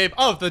first game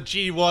of the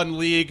G1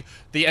 League,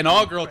 the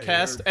inaugural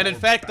cast, and in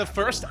fact, the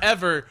first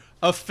ever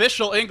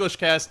official English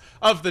cast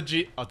of the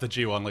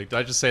G1 League. Did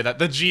I just say that?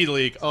 The G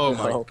League. Oh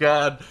my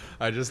god.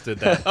 I just did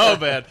that. Oh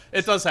man.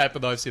 It does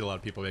happen though. I've seen a lot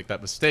of people make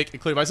that mistake,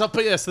 including myself.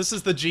 But yes, this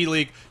is the G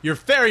League, your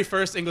very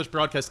first English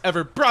broadcast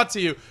ever, brought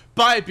to you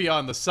by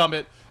Beyond the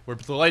Summit. We're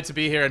delighted to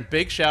be here, and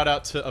big shout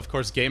out to, of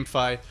course,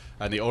 GameFi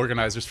and the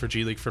organizers for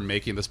G League for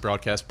making this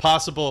broadcast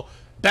possible.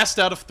 Best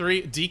out of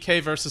 3,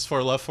 DK versus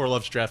For.Love.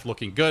 For.Love's draft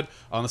looking good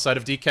on the side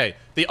of DK.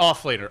 The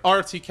offlaner,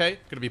 rotk, going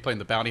to be playing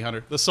the Bounty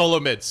Hunter. The solo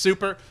mid,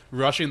 Super,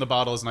 rushing the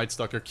bottle as Night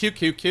Stalker.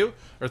 QQQ,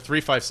 or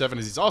 357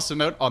 as he's also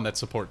known, on that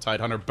support Tide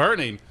Hunter.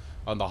 Burning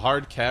on the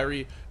hard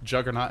carry,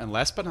 Juggernaut. And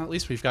last but not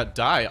least, we've got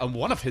Dai on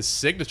one of his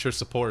signature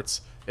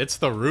supports. It's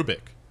the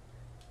Rubik.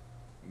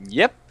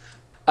 Yep.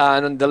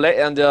 And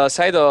on the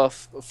side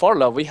of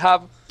For.Love, we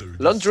have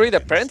Lone Druid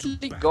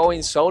apparently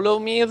going solo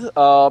mid.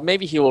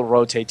 Maybe he will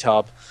rotate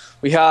top.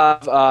 We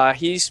have,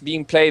 he's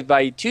being played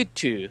by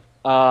Tutu.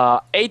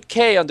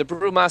 8K on the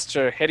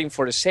Brewmaster heading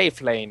for the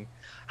safe lane.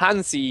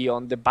 Hansi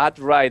on the Bat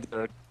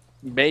Rider.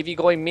 Maybe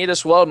going mid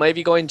as well,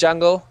 maybe going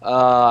jungle.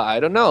 I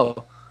don't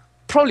know.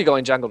 Probably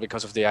going jungle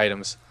because of the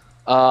items.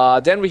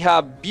 Then we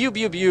have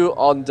Bew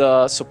on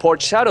the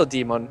support Shadow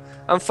Demon.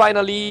 And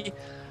finally,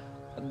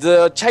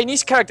 the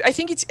Chinese character, I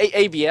think it's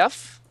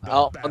ABF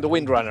on the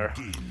Windrunner.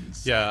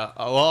 Yeah,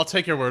 well, I'll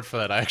take your word for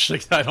that.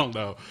 I don't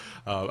know.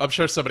 I'm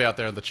sure somebody out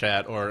there in the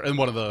chat or in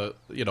one of the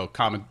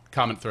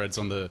comment threads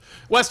on the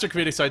Western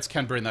community sites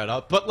can bring that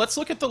up. But let's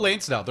look at the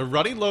lanes now. They're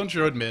running Lone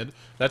Druid mid.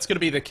 That's going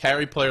to be the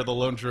carry player, the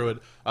Lone Druid,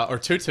 or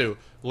Tutu.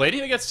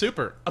 Laning against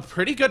Super, a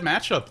pretty good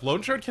matchup.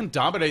 Lone Druid can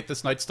dominate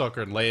this Night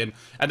Stalker in lane,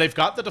 and they've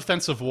got the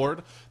defensive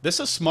ward.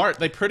 This is smart.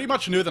 They pretty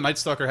much knew the Night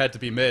Stalker had to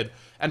be mid,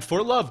 and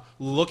For.Love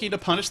looking to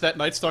punish that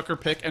Night Stalker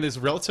pick and his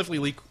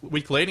relatively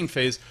weak laning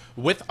phase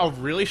with a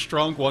really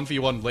strong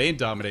 1v1 lane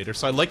dominator.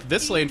 So I like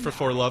this lane for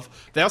For.Love.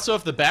 They also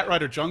have the Bat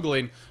Rider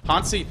jungling.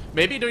 Hansi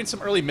maybe doing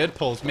some early mid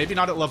pulls, maybe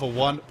not at level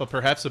 1, but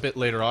perhaps a bit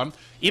later on.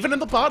 Even in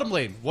the bottom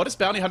lane, what is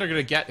Bounty Hunter going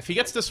to get? If he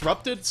gets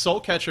disrupted, soul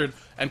catchered,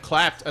 and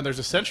clapped, and there's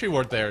a sentry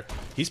ward there,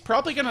 he's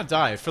probably going to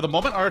die. For the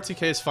moment,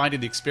 RTK is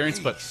finding the experience,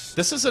 but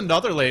this is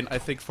another lane I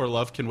think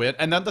For.Love can win.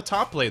 And then the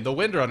top lane, the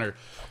Windrunner.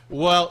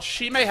 Well,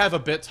 she may have a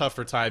bit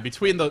tougher time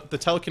between the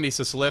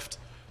telekinesis lift,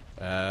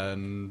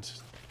 and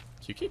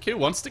QQQ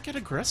wants to get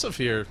aggressive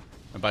here.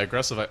 And by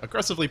aggressive,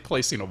 aggressively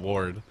placing a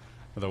ward.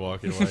 And they're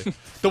walking away.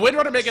 The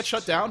Windrunner may get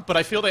shut down, but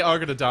I feel they are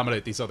going to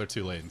dominate these other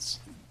 2 lanes.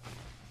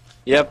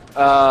 Yep,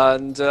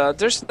 and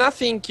there's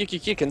nothing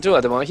QQQ can do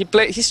at the moment.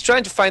 He's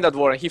trying to find that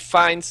ward, and he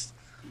finds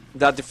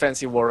that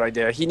defensive ward right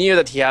there. He knew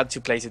that he had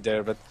to place it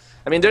there, but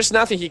I mean, there's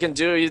nothing he can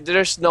do.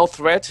 There's no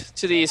threat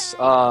to this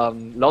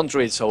Lone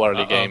Druid so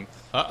early game.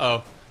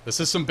 This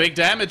is some big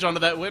damage onto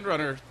that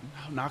Windrunner.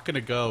 No, not going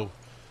to go.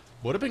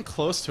 Would have been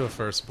close to a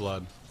first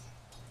blood.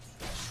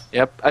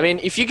 Yep, I mean,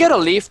 if you get a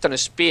lift and a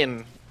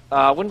spin,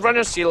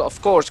 Windrunner still, of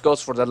course,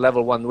 goes for that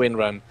level 1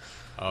 Windrun.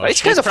 Oh,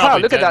 it's kind of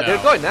hard. Look at that. Now.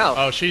 They're going now.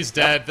 Oh, she's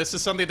dead. This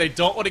is something they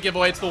don't want to give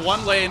away. It's the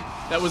one lane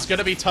that was going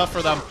to be tough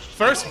for them.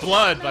 First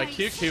blood by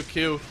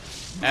QQQ.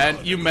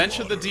 And you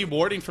mentioned the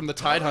dewarding from the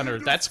Tide Hunter.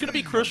 That's going to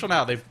be crucial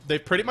now.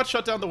 They've pretty much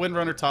shut down the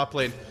Windrunner top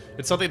lane.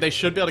 It's something they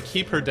should be able to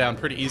keep her down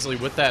pretty easily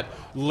with that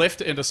lift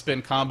into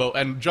spin combo.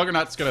 And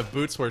Juggernaut's going to have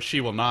boots where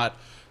she will not.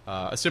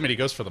 Assuming he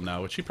goes for them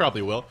now, which he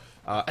probably will.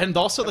 And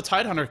also the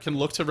Tidehunter can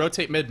look to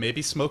rotate mid,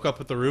 maybe smoke up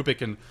with the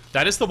Rubik, and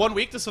that is the one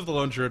weakness of the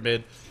Lone Druid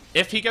mid.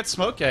 If he gets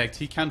smoke ganked,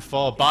 he can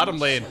fall. Bottom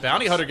lane,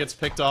 Bounty Hunter gets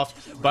picked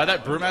off by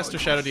that Brewmaster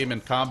Shadow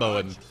Demon combo,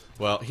 and,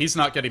 well, he's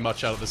not getting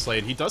much out of this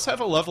lane. He does have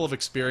a level of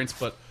experience,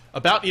 but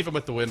about even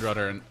with the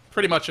Windrunner, and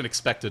pretty much an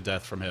expected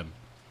death from him.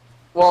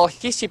 Well,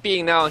 he's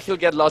TPing now, and he'll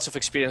get lots of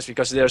experience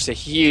because there's a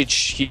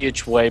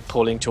huge wave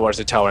pulling towards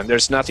the tower, and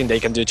there's nothing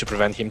they can do to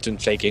prevent him from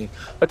taking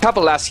a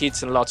couple last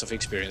hits and lots of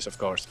experience, of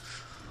course.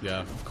 Yeah,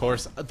 of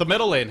course. The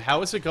middle lane,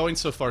 how is it going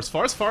so far? As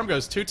far as farm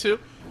goes, 2-2.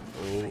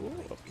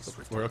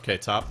 We're okay,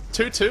 top.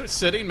 2-2,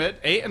 sitting mid,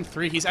 8 and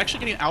 3. He's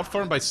actually getting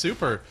outfarmed by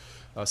Super.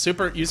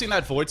 Super using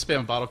that Void Spam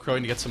and Bottle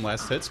Crowing to get some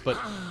last hits, but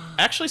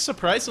actually,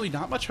 surprisingly,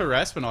 not much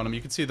harassment on him.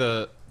 You can see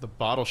the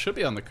bottle should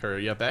be on the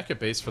curve. Yeah, back at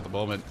base for the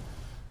moment.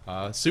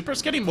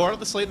 Super's getting more of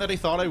this lane than I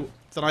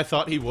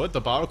thought he would.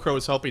 The Bottle Crow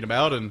is helping him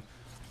out, and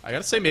I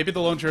gotta say, maybe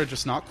the Lone Druid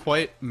just not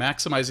quite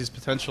maximizing his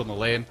potential in the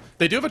lane.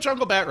 They do have a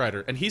Jungle Bat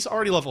Rider, and he's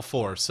already level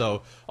 4,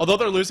 so although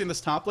they're losing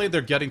this top lane,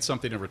 they're getting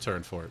something in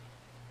return for it.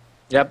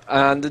 Yep,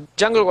 and the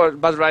Jungle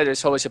Bat Rider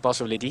is always a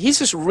possibility.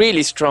 He's a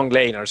really strong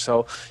laner,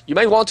 so you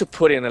might want to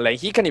put in a lane.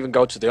 He can even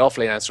go to the off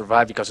lane and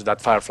survive because of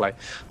that Firefly.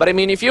 But I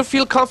mean, if you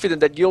feel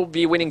confident that you'll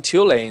be winning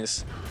 2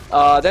 lanes,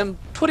 then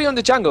put it on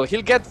the jungle.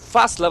 He'll get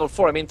fast level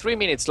 4. I mean, 3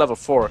 minutes level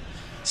 4.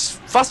 It's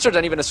faster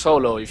than even a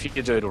solo if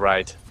you do it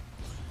right.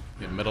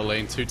 Yeah, middle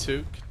lane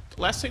 2-2.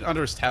 Last thing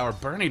under his tower,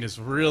 Burning is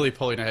really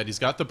pulling ahead. He's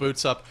got the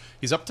boots up.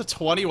 He's up to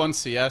 21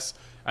 CS.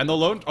 And the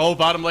lone... Oh,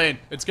 bottom lane.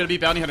 It's going to be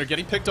Bounty Hunter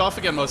getting picked off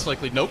again, most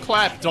likely. No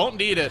clap. Don't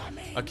need it.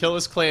 A kill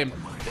is claimed.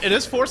 It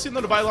is forcing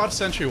them to buy a lot of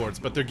Sentry Wards,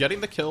 but they're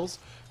getting the kills.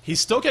 He's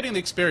still getting the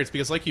experience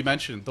because, like you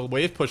mentioned, the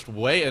wave pushed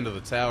way into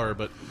the tower,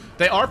 but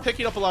they are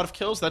picking up a lot of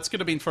kills. That's going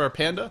to mean for our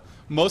Panda,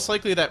 most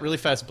likely that really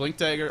fast Blink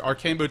Dagger.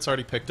 Arcane Boots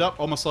already picked up,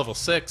 almost level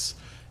 6.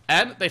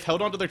 And they've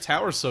held onto their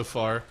towers so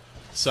far.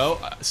 So,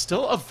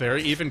 still a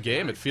very even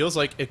game. It feels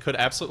like it could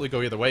absolutely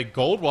go either way.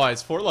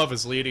 Gold-wise, For.Love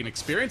is leading.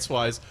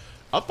 Experience-wise,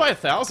 up by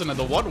 1,000, and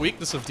the one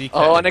weakness of DK.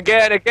 Oh, and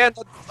again.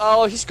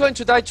 Oh, he's going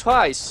to die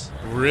twice.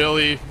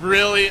 Really?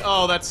 Really?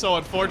 Oh, that's so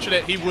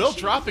unfortunate. He will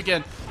drop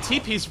again.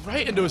 TP's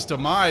right into his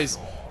demise.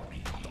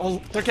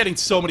 Oh, they're getting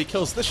so many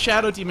kills. The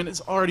Shadow Demon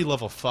is already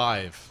level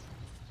 5.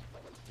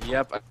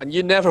 Yep, and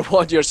you never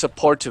want your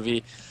support to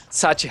be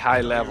such a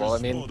high level. I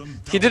mean,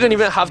 he didn't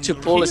even have to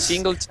pull a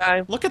single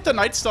time. Look at the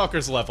Night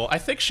Stalker's level. I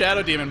think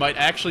Shadow Demon might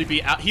actually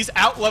be out. He's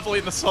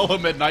out-leveling the solo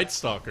mid Night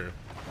Stalker.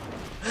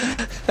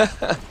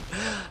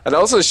 And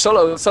also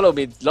solo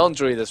mid Lone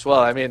Druid as well.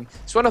 I mean,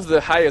 it's one of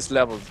the highest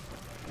level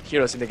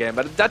heroes in the game,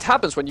 but that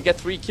happens when you get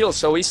 3 kills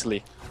so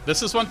easily.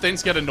 This is when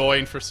things get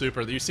annoying for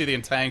Super. You see the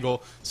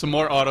Entangle, some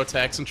more auto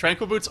attacks, and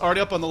Tranquil Boots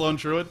already up on the Lone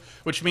Druid,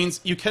 which means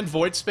you can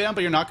Void Spam,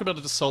 but you're not going to be able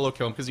to just solo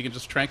kill him because you can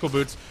just Tranquil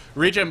Boots,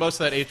 regen most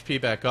of that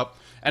HP back up.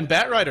 And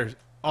Bat Rider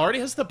already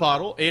has the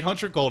bottle,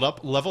 800 gold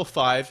up, level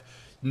 5,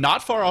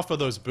 not far off of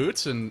those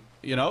boots, and,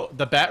 you know,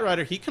 the Bat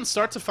Rider, he can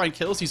start to find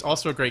kills. He's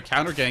also a great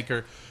counter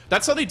ganker.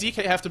 That's something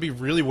DK have to be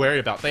really wary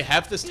about. They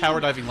have this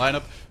tower diving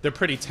lineup. They're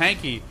pretty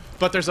tanky,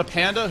 but there's a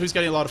Panda who's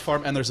getting a lot of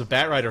farm, and there's a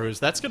Bat Rider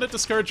that's going to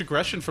discourage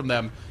aggression from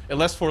them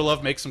unless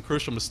For.Love makes some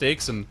crucial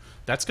mistakes, and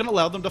that's going to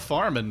allow them to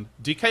farm. And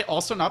DK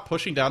also not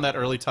pushing down that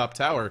early top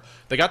tower.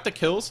 They got the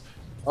kills.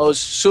 Oh,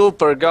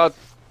 Super got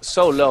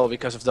so low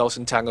because of those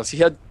entangles. He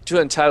had 2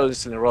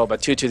 entangles in a row,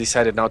 but 2-2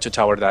 decided not to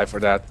tower dive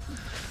for that.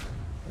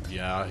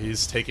 Yeah,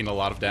 he's taking a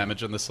lot of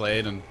damage in this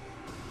lane, and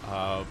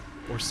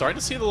we're starting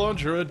to see the Lone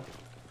Druid.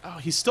 Oh,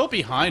 he's still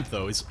behind,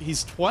 though.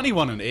 He's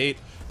 21 and 8.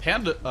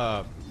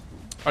 Panda,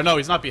 or no,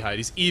 he's not behind.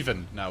 He's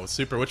even now with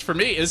Super, which for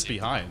me is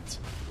behind.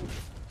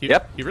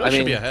 Yep. He really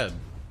should be ahead.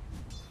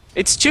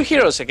 It's 2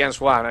 heroes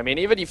against 1. I mean,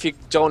 even if you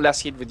don't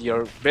last hit with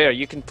your bear,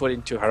 you can put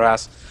into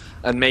harass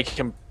and make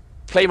him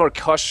play more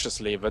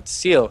cautiously, but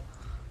still,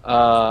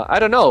 I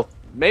don't know.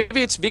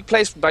 Maybe it's big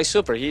plays by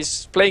Super.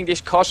 He's playing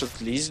this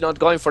cautiously. He's not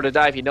going for the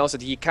dive. He knows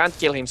that he can't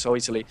kill him so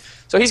easily.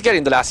 So he's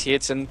getting the last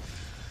hits, and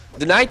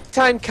the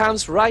nighttime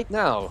comes right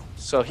now.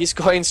 So he's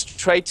going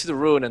straight to the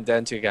rune and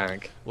then to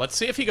gank. Let's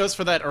see if he goes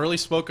for that early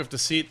Smoke of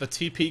Deceit, the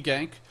TP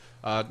gank.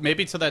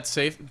 Maybe to that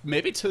safe,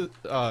 maybe to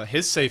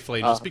his safe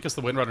lane, just because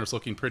the Windrunner's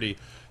looking pretty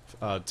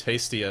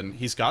tasty, and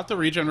he's got the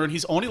regen rune.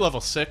 He's only level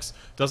 6,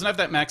 doesn't have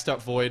that maxed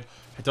out Void.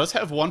 It does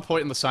have 1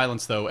 point in the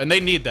silence, though, and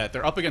they need that.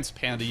 They're up against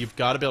Panda. You've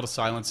got to be able to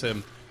silence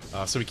him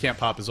so he can't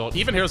pop his ult.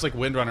 Even heroes like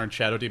Windrunner and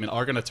Shadow Demon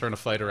are going to turn a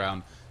fight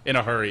around in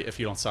a hurry if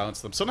you don't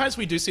silence them. Sometimes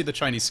we do see the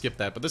Chinese skip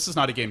that, but this is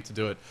not a game to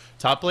do it.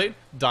 Top lane,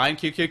 dying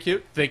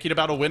QQQ, thinking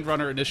about a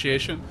Windrunner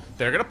initiation.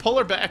 They're going to pull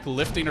her back,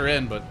 lifting her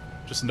in, but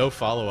just no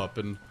follow-up,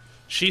 and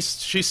she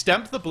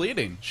stemmed the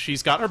bleeding.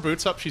 She's got her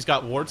boots up, she's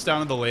got wards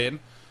down in the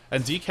lane,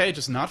 and DK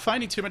just not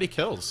finding too many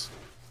kills.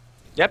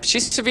 Yep,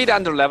 she's a bit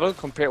under level,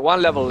 compared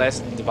 1 level less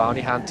than the Bounty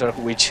Hunter,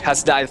 which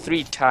has died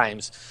 3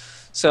 times.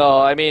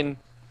 So, I mean,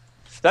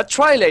 that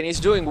tri-lane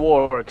is doing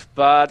work,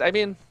 but, I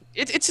mean,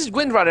 it's a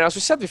Windrunner, as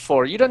we said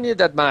before. You don't need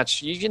that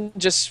much. You can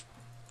just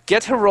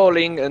get her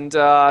rolling, and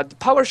the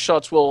power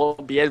shots will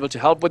be able to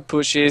help with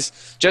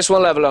pushes. Just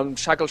 1 level on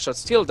Shackle Shot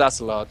still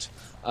does a lot.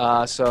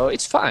 So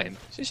it's fine.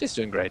 She's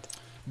doing great.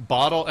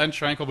 Bottle and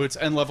Tranquil Boots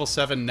and level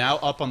 7 now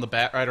up on the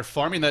Bat Rider,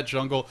 farming that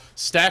jungle,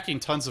 stacking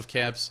tons of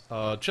camps.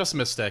 Just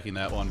missed stacking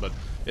that one, but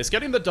it's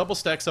getting the double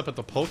stacks up at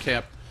the pole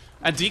camp.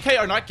 And DK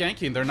are not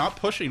ganking, they're not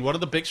pushing. One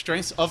of the big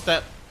strengths of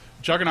that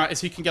Juggernaut is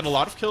he can get a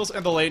lot of kills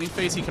in the laning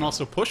phase. He can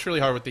also push really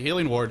hard with the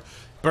healing ward.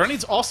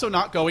 Burning's also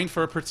not going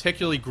for a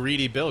particularly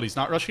greedy build. He's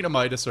not rushing to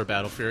Midas or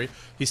Battle Fury.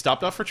 He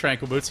stopped off for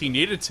Tranquil Boots. He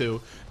needed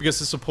to because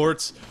the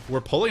supports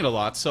were pulling a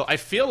lot. So I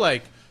feel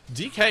like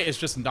DK is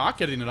just not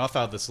getting enough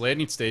out of this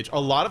landing stage. A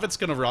lot of it's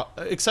going to,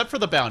 except for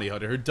the Bounty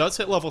Hunter, who does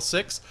hit level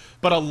 6,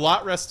 but a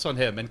lot rests on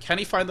him. And can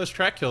he find those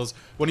track kills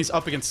when he's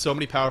up against so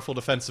many powerful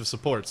defensive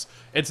supports?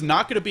 It's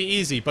not going to be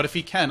easy, but if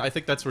he can, I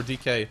think that's where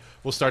DK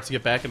will start to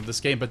get back into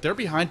this game. But they're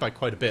behind by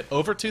quite a bit.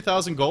 Over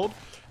 2,000 gold,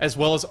 as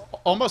well as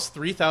almost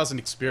 3,000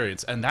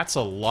 experience, and that's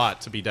a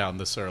lot to be down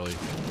this early.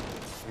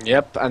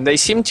 Yep, and they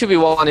seem to be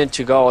wanting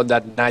to go on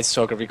that Night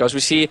Stalker because we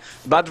see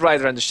Bat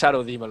Rider and the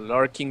Shadow Demon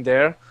lurking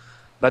there.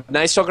 But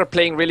Night Stalker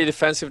playing really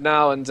defensive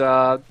now, and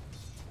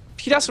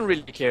he doesn't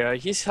really care.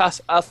 He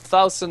has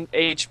 1,000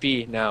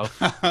 HP now.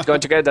 He's going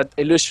to get that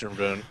Illusion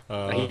Rune,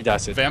 and he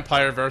does it.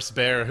 Vampire versus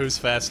Bear, who's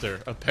faster?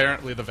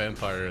 Apparently the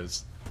Vampire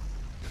is.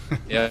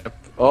 Yep.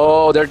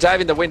 Oh, they're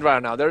diving the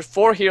Windrunner now. There's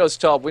 4 heroes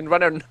top.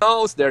 Windrunner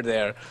knows they're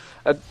there.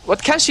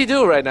 What can she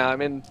do right now? I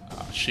mean...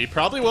 she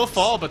probably will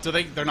fall, but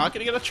they're not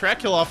going to get a track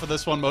kill off of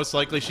this one, most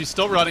likely. She's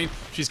still running.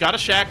 She's got a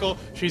shackle.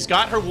 She's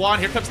got her wand.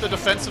 Here comes the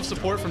defensive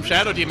support from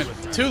Shadow Demon.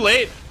 Too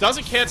late.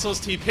 Doesn't cancel his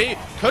TP.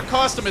 Could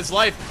cost him his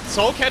life.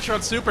 Soul Catcher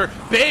on Super.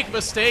 Big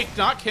mistake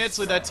not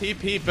canceling that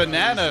TP.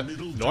 Banana,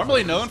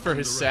 normally known for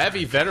his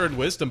savvy veteran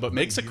wisdom, but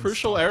makes a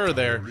crucial error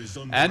there.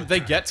 And they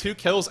get 2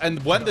 kills,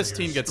 and when this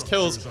team gets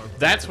kills,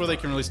 that's where they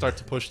can really start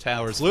to push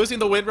towers. Losing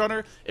the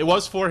Windrunner, it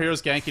was 4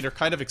 heroes ganking, or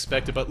kind of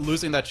expected, but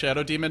losing that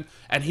Shadow Demon,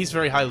 and he's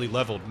very highly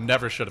leveled,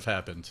 never should have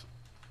happened.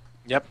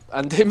 Yep,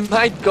 and they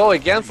might go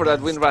again for that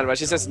Windrunner, but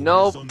she says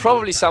no,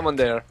 probably someone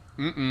there.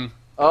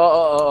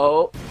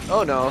 Oh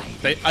no.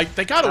 They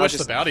gotta wish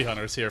the Bounty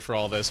Hunters here for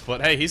all this,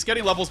 but hey, he's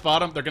getting levels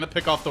bottom, they're gonna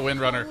pick off the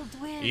Windrunner.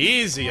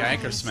 Easy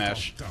anchor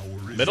smash.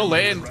 Middle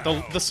lane,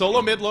 the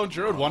solo mid lone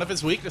druid, one of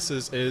his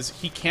weaknesses is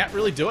he can't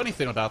really do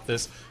anything about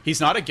this. He's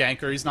not a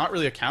ganker, he's not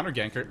really a counter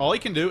ganker. All he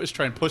can do is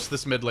try and push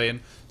this mid lane.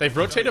 They've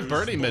rotated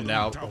Burning mid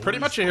now, pretty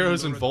much a hero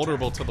who's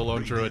invulnerable to the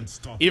lone druid.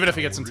 Even if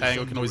he gets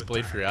entangled, can always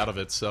Blade Fury out of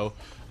it, so...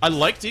 I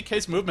like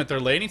DK's movement. Their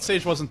laning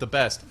stage wasn't the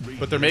best,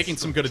 but they're making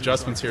some good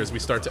adjustments here as we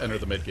start to enter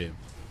the mid game.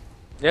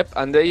 Yep,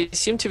 and they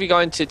seem to be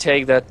going to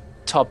take that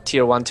top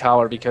tier 1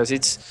 tower because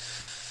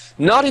it's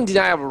not in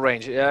deniable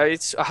range.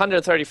 It's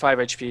 135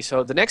 HP,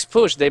 so the next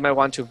push they might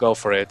want to go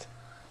for it.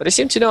 But they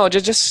seem to know,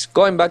 just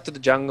going back to the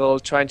jungle,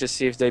 trying to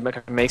see if they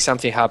can make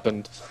something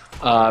happen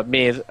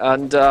mid.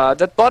 And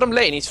that bottom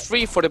lane is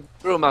free for the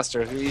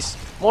Brewmaster. He's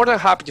more than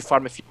happy to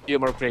farm a few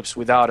more creeps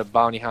without a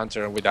bounty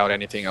hunter and without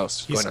anything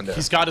else going on there.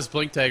 He's got his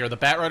Blink Dagger. The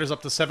Bat Rider's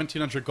up to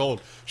 1,700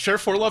 gold. Sure,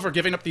 For.Love are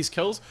giving up these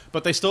kills,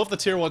 but they still have the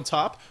tier 1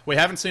 top. We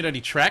haven't seen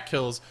any track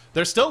kills.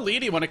 They're still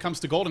leading when it comes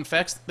to gold. In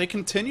fact, they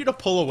continue to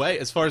pull away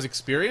as far as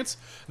experience.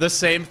 The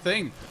same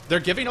thing. They're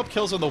giving up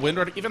kills on the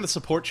Windrunner. Even the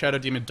support Shadow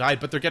Demon died,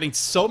 but they're getting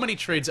so many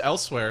trades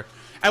elsewhere.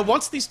 And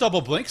once these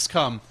double blinks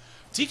come,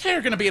 DK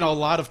are going to be in a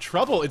lot of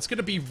trouble. It's going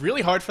to be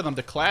really hard for them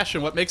to clash,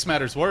 and what makes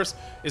matters worse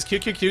is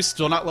QQQ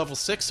still not level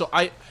 6, so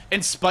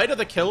in spite of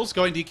the kills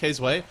going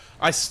DK's way,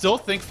 I still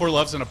think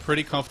For.Love's in a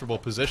pretty comfortable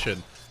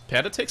position.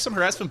 Panda takes some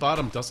harassment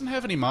bottom, doesn't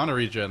have any mana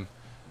regen,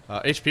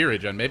 HP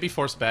regen, maybe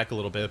forced back a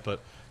little bit, but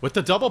with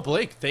the double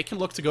blink, they can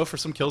look to go for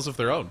some kills of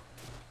their own.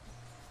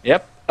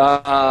 Yep.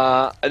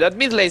 That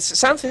mid lane,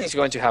 something is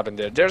going to happen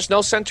there. There's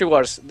no sentry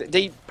wars.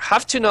 They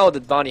have to know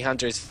that Bounty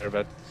Hunter is there,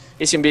 but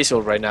he's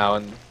invisible right now,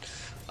 and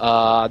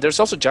there's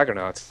also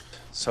Juggernaut,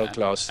 so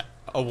close.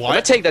 I'm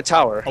gonna take that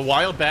tower. A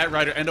wild Bat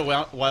Rider and a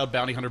wild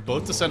Bounty Hunter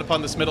both descend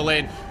upon this middle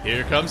lane.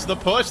 Here comes the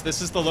push.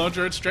 This is the Lone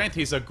Druid strength.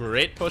 He's a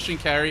great pushing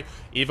carry,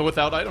 even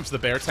without items. The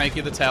Bear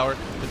tanking the tower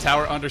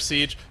under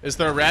siege. Is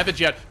there a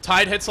Ravage yet?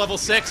 Tide hits level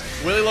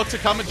 6. Will he look to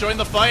come and join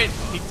the fight?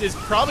 He is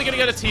probably gonna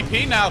get a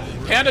TP now.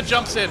 Panda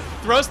jumps in,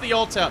 throws the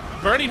ult out.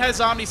 Burning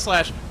has Omni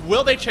Slash.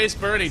 Will they chase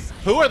Burning?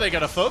 Who are they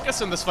gonna focus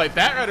in this fight?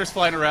 Bat Rider's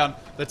flying around.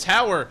 The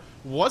tower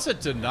wasn't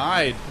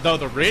denied, though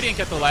the Radiant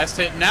get the last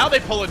hit. Now they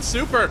pull in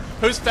Super,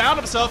 who's found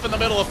himself in the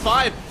middle of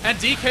 5, and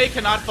DK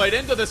cannot fight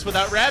into this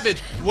without Ravage.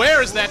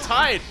 Where is that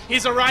Tide?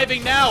 He's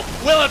arriving now.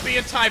 Will it be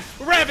in time?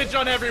 Ravage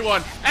on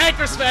everyone.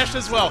 Anchor smash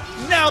as well.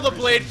 Now the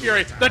Blade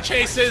Fury. The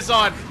chase is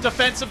on.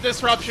 Defensive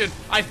disruption.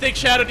 I think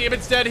Shadow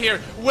Demon's dead here.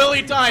 Will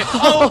he die?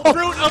 Oh,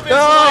 fruit of his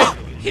life.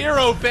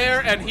 Hero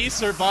Bear, and he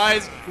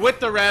survives with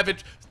the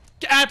Ravage.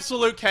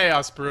 Absolute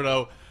chaos,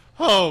 Bruno.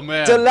 Oh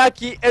man. The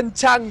lucky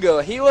entangle.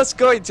 He was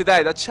going to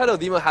die. That Shadow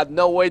Demon had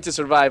no way to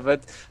survive,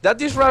 but that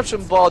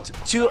disruption bought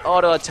 2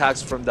 auto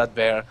attacks from that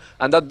bear,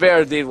 and that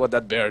bear did what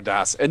that bear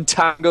does.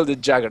 Entangled the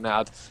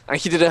Juggernaut, and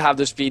he didn't have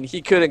the speed.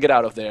 He couldn't get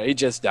out of there. He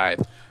just died.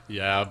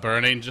 Yeah,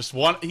 Burning just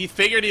he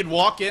figured he'd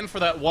walk in for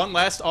that one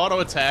last auto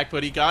attack,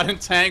 but he got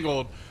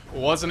entangled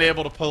wasn't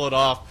able to pull it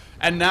off.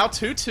 And now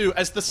 2-2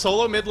 as the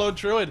solo mid-lone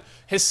druid.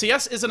 His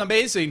CS isn't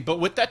amazing, but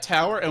with that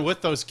tower and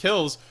with those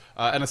kills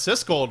and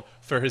assist gold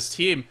for his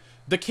team,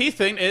 the key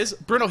thing is,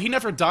 Bruno, he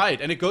never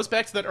died, and it goes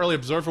back to that early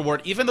Observer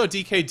ward. Even though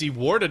DK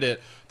dewarded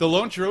it, the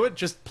Lone Druid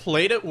just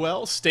played it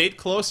well, stayed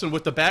close, and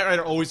with the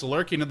Batrider always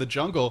lurking in the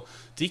jungle,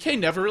 DK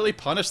never really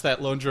punished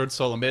that Lone Druid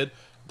solo mid.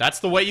 That's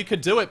the way you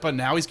could do it, but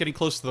now he's getting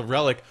close to the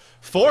Relic.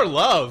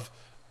 For.Love,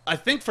 I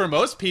think for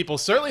most people,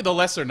 certainly the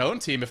lesser-known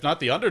team, if not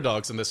the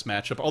underdogs in this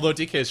matchup, although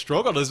DK has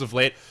struggled as of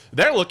late,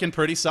 they're looking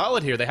pretty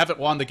solid here. They haven't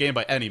won the game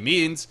by any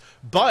means,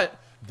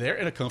 but they're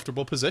in a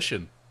comfortable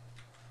position.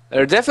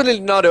 They're definitely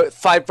not a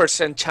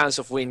 5% chance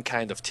of win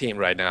kind of team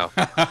right now.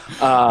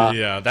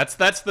 Yeah, that's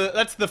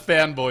the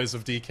fanboys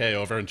of DK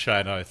over in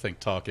China, I think,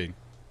 talking.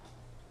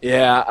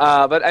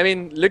 Yeah, but I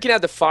mean, looking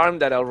at the farm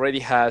that already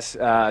has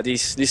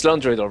this Lone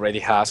Druid already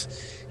has,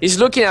 he's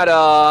looking at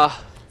a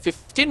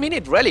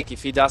 15-minute relic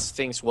if he does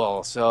things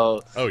well.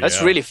 So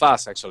that's really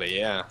fast, actually.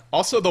 Yeah.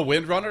 Also, the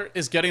Windrunner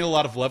is getting a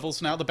lot of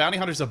levels now. The Bounty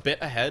Hunter's a bit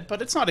ahead,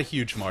 but it's not a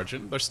huge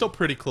margin. They're still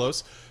pretty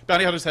close.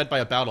 Bounty Hunter's ahead by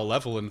about a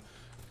level, and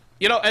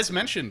you know, as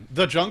mentioned,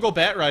 the jungle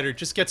Batrider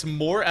just gets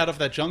more out of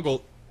that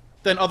jungle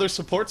than other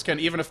supports can,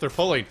 even if they're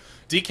pulling.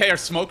 DK are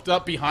smoked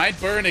up behind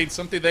Burning,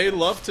 something they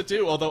love to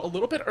do, although a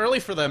little bit early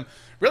for them.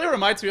 Really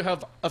reminds me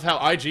of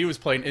how IG was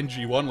playing in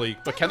G1 League,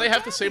 but can they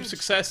have the same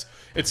success?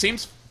 It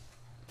seems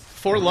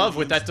For.Love,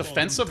 with that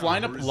defensive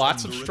lineup,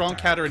 lots of strong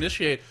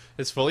counter-initiate,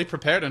 is fully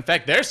prepared. In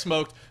fact, they're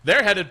smoked,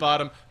 they're headed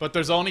bottom, but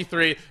there's only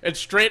 3. It's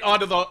straight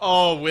onto the...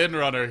 Oh,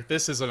 Windrunner.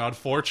 This is an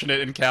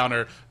unfortunate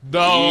encounter.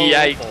 No,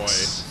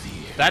 Yikes. Boy.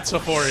 That's a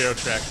 4-hero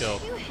track kill.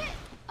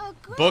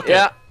 Book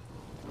it.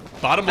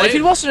 Bottom lane. If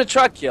it wasn't a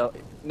track kill,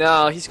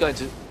 no, he's going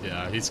to...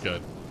 Yeah, he's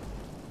good.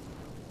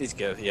 He's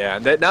good, yeah.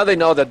 Now they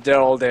know that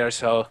they're all there,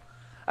 so...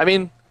 I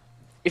mean,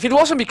 if it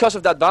wasn't because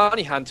of that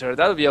Bounty Hunter,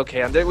 that would be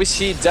okay. And then we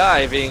see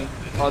diving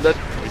on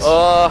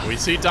that... we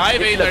see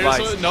diving,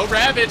 there's no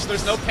Ravage,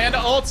 there's no Panda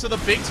ult, so the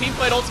big team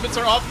fight ultimates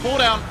are off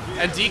cooldown,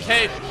 and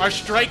DK are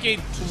striking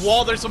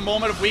while there's a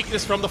moment of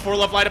weakness from the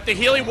For.Love lineup. The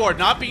healing ward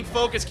not being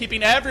focused,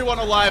 keeping everyone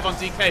alive on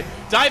DK,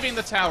 diving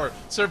the tower,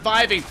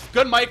 surviving,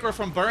 good micro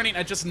from Burning,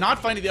 and just not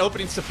finding the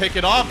openings to pick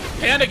it off.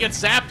 Panda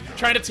gets zapped,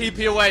 trying to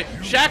TP away,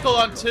 Shackle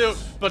on 2,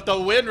 but the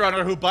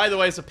Windrunner, who by the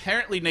way is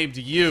apparently named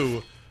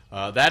Yu,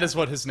 that is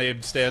what his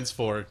name stands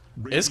for,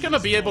 is going to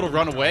be able to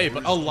run away,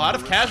 but a lot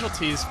of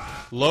casualties.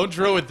 Lone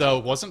Druid, though,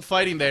 wasn't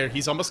fighting there.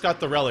 He's almost got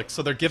the Relic,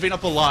 so they're giving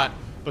up a lot,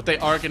 but they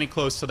are getting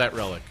close to that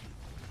Relic.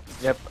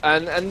 Yep,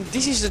 and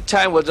this is the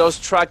time where those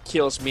track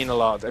kills mean a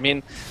lot. I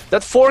mean,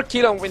 that 4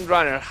 kill on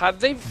Windrunner,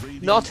 had they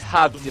not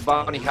had the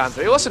Bounty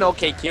Hunter, it was an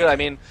okay kill. I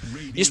mean,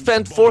 you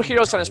spent 4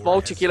 heroes on a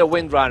smoke to kill a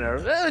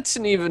Windrunner. It's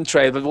an even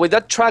trade, but with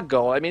that track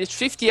goal, I mean, it's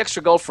 50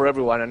 extra gold for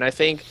everyone, and I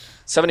think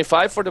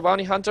 75 for the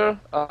Bounty Hunter?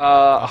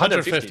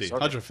 150.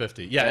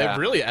 150. Yeah, it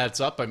really adds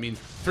up. I mean,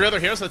 3 other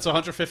heroes, that's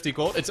 150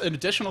 gold. It's an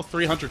additional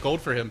 300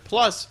 gold for him.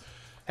 Plus,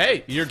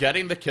 hey, you're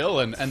getting the kill,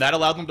 and that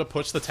allowed them to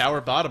push the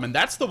tower bottom. And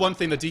that's the one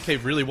thing that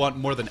DK really want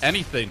more than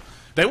anything.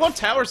 They want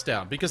towers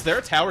down, because they're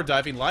a tower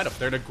diving lineup.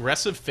 They're an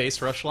aggressive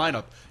face rush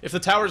lineup. If the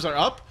towers are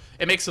up,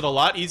 it makes it a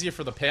lot easier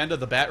for the Panda,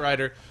 the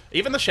Batrider,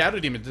 even the Shadow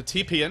Demon to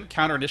TP in,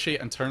 counter-initiate,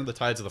 and turn the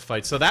tides of the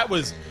fight. So that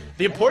was...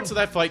 The importance of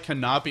that fight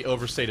cannot be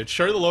overstated.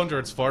 Sure, the Lone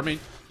Druid's farming,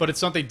 but it's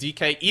something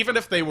DK, even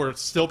if they were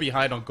still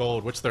behind on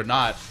gold, which they're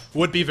not,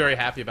 would be very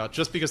happy about,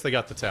 just because they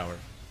got the tower.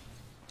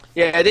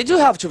 Yeah, they do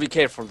have to be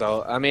careful,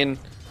 though. I mean,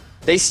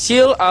 they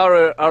still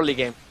are early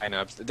game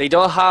lineups. They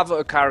don't have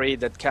a carry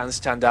that can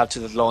stand up to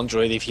the Lone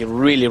Druid if he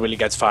really, really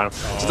gets farmed.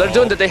 So they're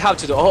doing that they have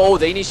to do. Oh,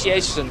 the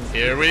initiation.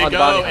 Here we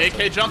go.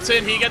 AK jumps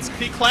in. He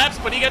claps,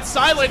 but he gets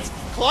silenced.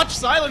 Clutch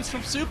silence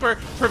from Super,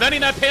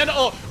 preventing that Panda.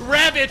 Oh,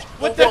 Ravage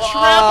with the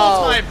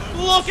travel time.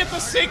 Look at the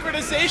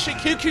synchronization.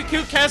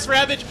 QQQ casts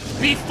Ravage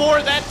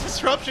before that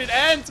disruption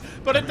ends.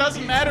 But it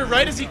doesn't matter.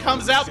 Right as he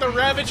comes out, the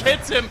Ravage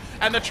hits him,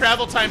 and the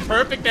travel time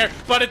perfect there.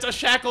 But it's a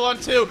Shackle on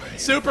 2.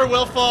 Super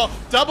will fall.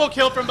 Double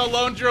kill from the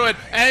Lone Druid.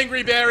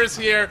 Angry Bear is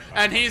here,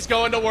 and he's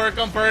going to work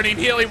on Burning.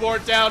 Healing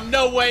ward down.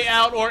 No way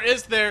out, or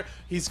is there?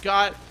 He's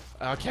got...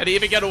 can't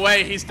even get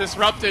away. He's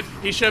disrupted.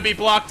 He should be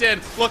blocked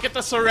in. Look at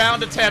the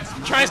surround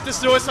attempt. Tries to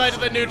suicide to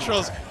the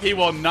neutrals. He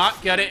will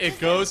not get it. It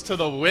goes to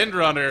the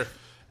Windrunner.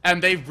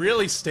 And they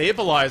really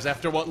stabilize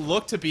after what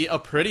looked to be a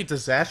pretty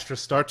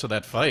disastrous start to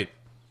that fight.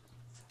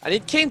 And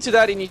it came to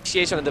that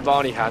initiation of the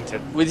Bounty Hunter.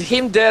 With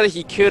him there,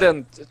 he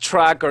couldn't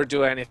track or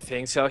do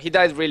anything, so he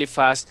died really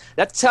fast.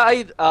 That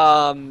Tide,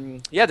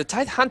 the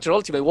Tide Hunter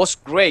ultimate was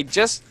great.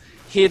 Just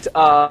hit,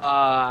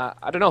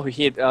 I don't know who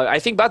hit, I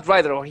think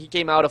Batrider, or he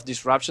came out of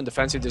disruption,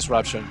 defensive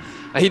disruption.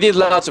 And he did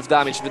lots of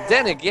damage, but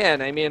then again,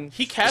 I mean,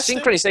 he cast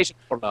synchronization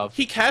for love.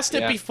 He cast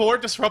it before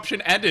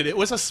disruption ended. It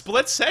was a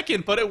split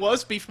second, but it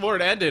was before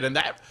it ended, and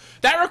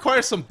that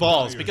requires some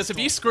balls, because if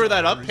you screw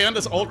that up,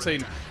 Panda's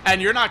ulting,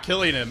 and you're not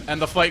killing him,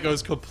 and the fight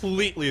goes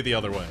completely the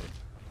other way.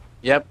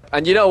 Yep,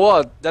 and you know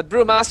what? That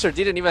Brewmaster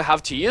didn't even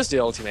have to use the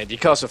ultimate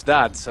because of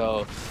that,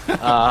 so,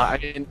 I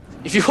mean,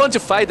 if you want to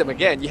fight them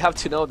again, you have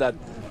to know that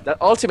that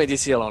ultimate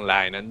is still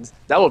online, and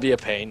that will be a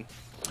pain.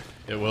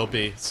 It will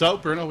be. So,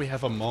 Bruno, we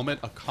have a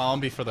moment of calm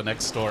before the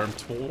next storm.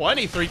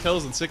 23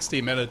 kills in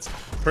 16 minutes.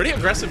 Pretty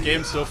aggressive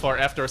game so far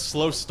after a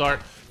slow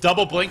start.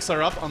 Double blinks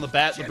are up on the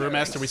bat, the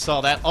Brewmaster, we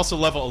saw that. Also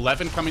level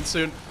 11 coming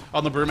soon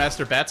on the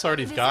Brewmaster. Bat's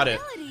already got it.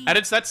 And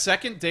it's that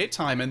second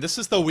daytime, and this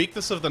is the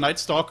weakness of the Night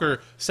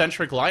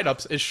Stalker-centric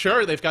lineups, is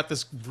sure, they've got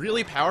this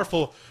really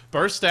powerful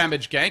burst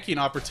damage ganking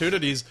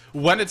opportunities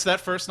when it's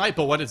that first night,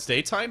 but when it's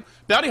daytime,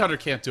 Bounty Hunter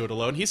can't do it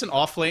alone. He's an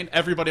off lane,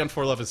 everybody on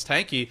For.Love is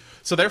tanky,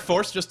 so they're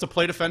forced just to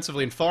play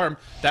defensively and farm.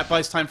 That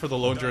buys time for the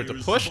Lone Druid to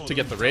push, to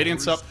get the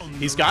Radiance up.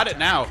 He's got it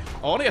now.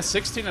 Only a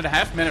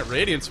 16.5-minute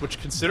Radiance, which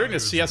considering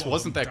his CS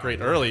wasn't that great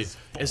early,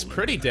 is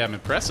pretty damn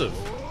impressive.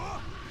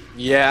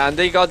 Yeah, and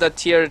they got that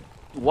tier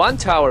 1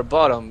 tower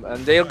bottom,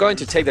 and they're going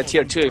to take the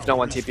tier 2 if no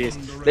one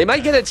TPs. They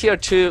might get a tier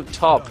 2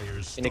 top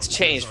in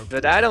exchange,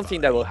 but I don't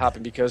think that will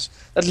happen because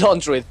that Lone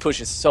Druid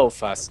pushes so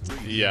fast.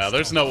 Yeah,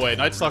 there's no way.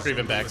 Night Stalker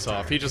even backs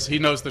off. He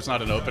knows there's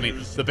not an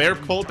opening. The Bear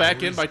pulled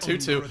back in by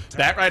 2-2.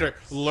 Batrider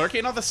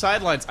lurking on the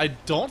sidelines. I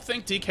don't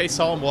think DK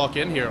saw him walk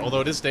in here,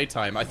 although it is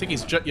daytime. I think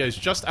he's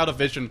just out of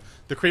vision.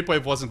 The creep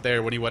wave wasn't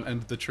there when he went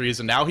into the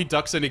trees, and now he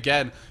ducks in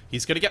again.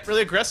 He's going to get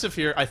really aggressive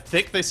here. I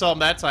think they saw him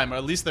that time, or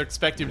at least they're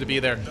expecting him to be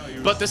there.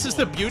 But this is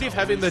the beauty of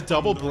having the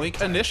double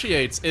blink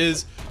initiates,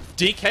 is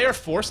DK are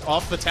forced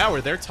off the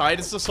tower. They're tied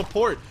as a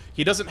support.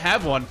 He doesn't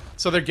have one,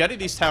 so they're getting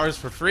these towers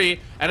for free.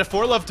 And if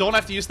For.Love don't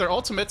have to use their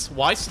ultimates,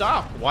 why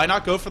stop? Why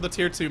not go for the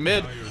tier 2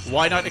 mid?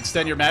 Why not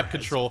extend your map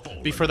control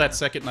before that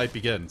second night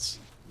begins?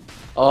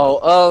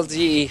 Oh,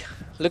 LD.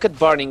 Look at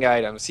burning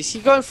items. Is he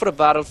going for the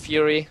Battle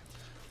Fury?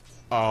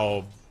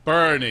 Oh,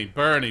 burning.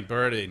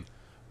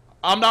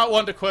 I'm not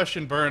one to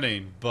question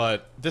burning,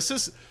 but this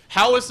is...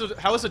 How is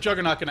a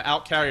Juggernaut going to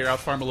out-carry or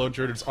out-farm a Lone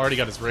Druid who's already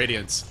got his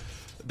Radiance?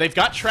 They've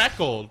got track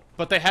gold,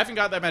 but they haven't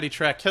got that many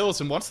track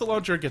kills, and once the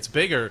Lone Druid gets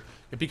bigger,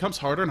 it becomes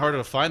harder and harder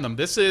to find them.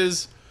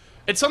 It's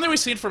something we've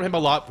seen from him a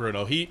lot,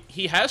 Bruno.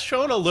 He has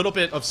shown a little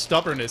bit of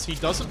stubbornness. He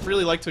doesn't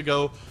really like to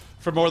go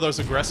for more of those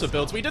aggressive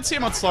builds. We did see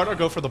him on Slardar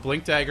go for the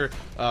Blink Dagger,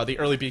 the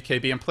early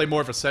BKB, and play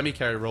more of a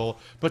semi-carry role,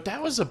 but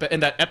that was in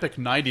that epic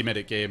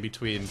 90-minute game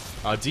between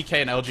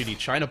DK and LGD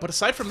China. But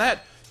aside from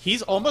that,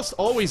 he's almost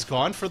always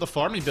gone for the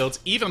farming builds,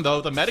 even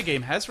though the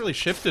metagame has really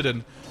shifted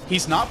and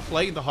he's not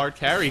playing the hard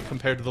carry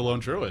compared to the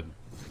Lone Druid.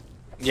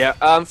 Yeah,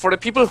 for the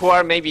people who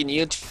are maybe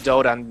new to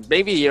Dota and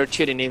maybe you're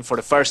tuning in for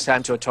the first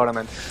time to a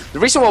tournament, the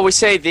reason why we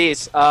say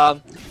this,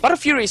 Battle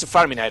Fury is a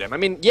farming item. I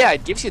mean, yeah,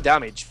 it gives you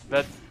damage,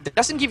 but it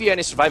doesn't give you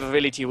any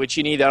survivability, which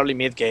you need early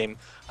mid-game.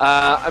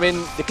 I mean,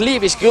 the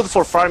Cleave is good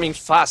for farming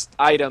fast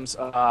items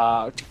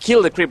to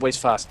kill the creep waves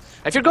fast.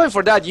 If you're going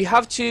for that, you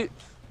have to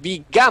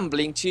be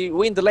gambling to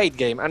win the late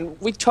game, and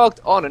we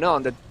talked on and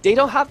on that they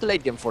don't have the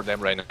late game for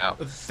them right now.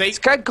 It's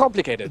kind of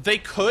complicated. They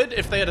could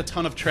if they had a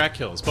ton of track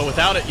kills, but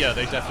without it, yeah,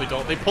 they definitely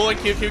don't. They pull in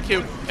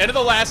QQQ into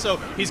the lasso.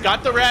 He's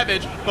got the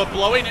Ravage, but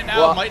blowing it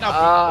now might not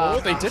be...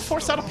 Oh, they did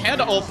force out a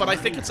Panda ult, but I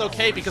think it's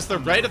okay because they're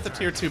right at the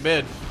tier 2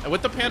 mid, and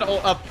with the Panda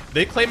ult up,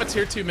 they claim a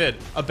tier 2 mid,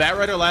 a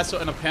Batrider lasso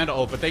and a Panda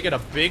ult, but they get a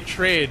big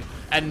trade,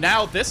 and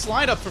now this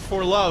lineup for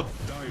For.Love,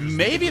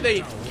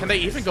 maybe can they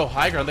even go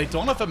high ground? They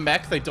don't have a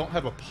mech, they don't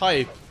have a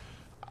pipe.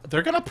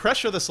 They're gonna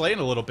pressure this lane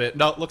a little bit.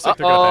 No, it looks like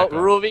they're gonna back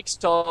up. Ruvik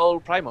stole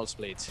Primal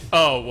Split.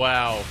 Oh,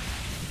 wow.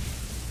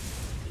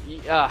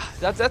 Yeah,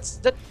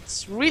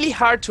 that's really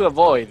hard to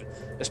avoid,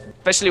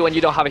 especially when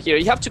you don't have a hero.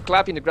 You have to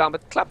clap in the ground,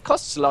 but clap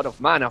costs a lot of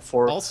mana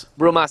for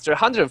Brewmaster.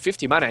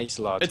 150 mana is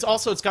a lot. It's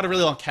got a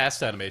really long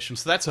cast animation,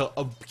 so that's a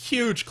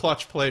huge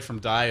clutch play from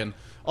Dian.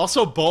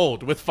 Also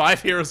bold, with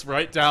 5 heroes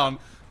right down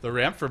the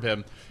ramp from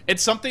him.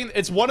 It's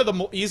one of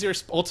the easier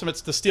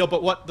ultimates to steal,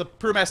 but what the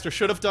Brewmaster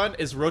should have done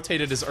is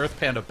rotated his Earth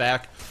Panda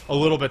back a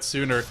little bit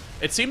sooner.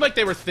 It seemed like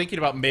they were thinking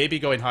about maybe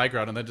going high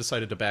ground and then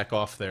decided to back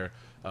off there.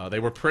 They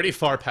were pretty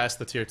far past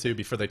the tier 2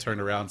 before they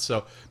turned around,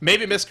 so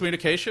maybe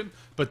miscommunication,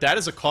 but that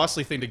is a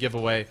costly thing to give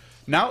away.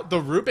 Now,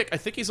 the Rubik, I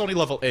think he's only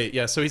level 8,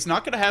 yeah, so he's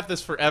not going to have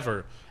this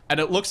forever. And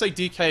it looks like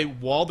DK,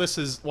 while this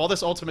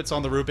ultimate's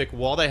on the Rubik,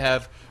 while they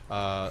have,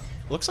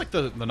 looks like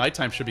the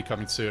nighttime should be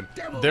coming soon.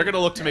 They're going to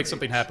look to make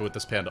something happen with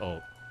this Panda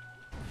ult.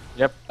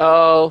 Yep.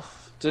 Oh,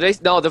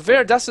 no, the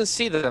Bear doesn't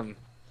see them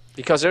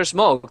because they're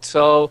smoked.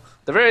 So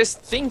the Bear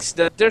thinks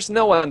that there's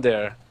no one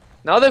there.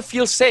 Now they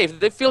feel safe.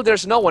 They feel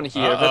there's no one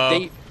here, but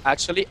they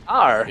actually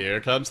are.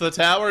 Here comes the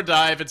tower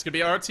dive. It's going to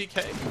be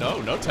RTK.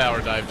 No tower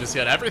dive just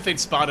yet.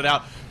 Everything's spotted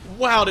out.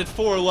 Wow, did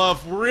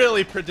For.Love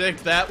really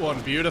predict that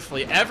one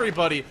beautifully.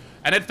 Everybody...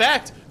 And in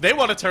fact, they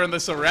want to turn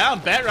this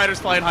around. Batrider's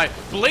flying high,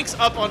 blinks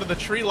up onto the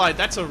tree line.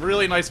 That's a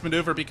really nice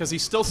maneuver because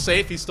he's still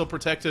safe, he's still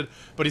protected,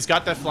 but he's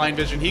got that flying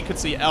vision. He could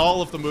see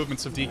all of the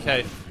movements of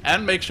DK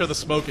and make sure the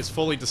smoke is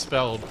fully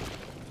dispelled.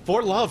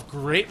 For.Love,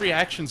 great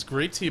reactions,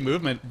 great team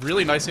movement,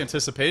 really nice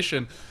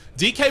anticipation.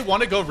 DK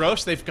want to go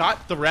Roche. They've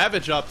got the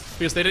Ravage up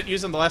because they didn't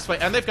use him the last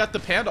fight, and they've got the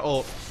Panda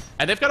ult,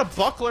 and they've got a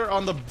Buckler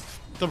on the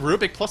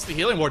Rubik plus the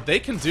Healing Ward.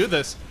 They can do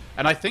this,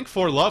 and I think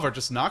For.Love are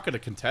just not going to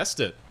contest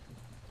it.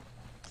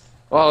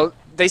 Well,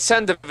 they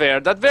send the Bear.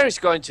 That Bear is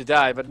going to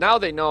die, but now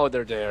they know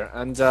they're there.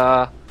 And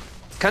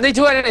Can they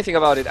do anything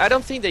about it? I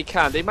don't think they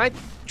can. They might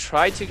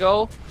try to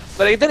go,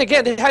 but then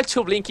again, they have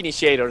 2 blink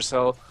initiators.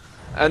 So,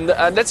 and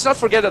let's not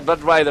forget that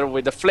Bud Rider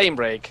with the flame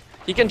break,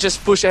 he can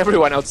just push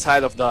everyone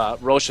outside of the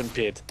Roshan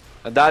pit.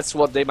 And that's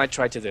what they might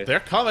try to do.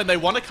 They're coming. They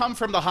want to come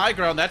from the high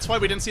ground. That's why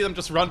we didn't see them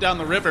just run down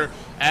the river.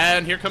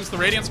 And here comes the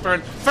Radiance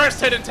Burn. First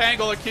hit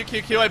entangle, a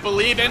QQQ, I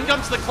believe. In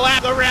comes the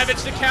clap, the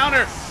Ravage to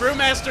counter.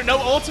 Brewmaster, no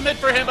ultimate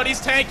for him, but he's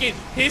tanking.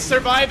 He's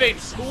surviving.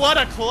 What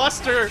a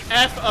cluster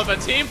F of a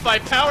team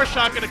fight. Power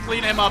Shot going to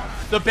clean him up.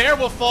 The bear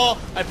will fall.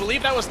 I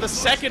believe that was the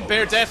second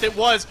bear death. It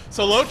was.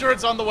 So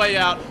Lodrod's on the way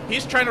out.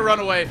 He's trying to run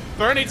away.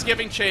 Burning's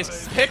giving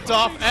chase. Picked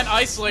off and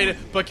isolated.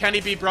 But can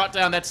he be brought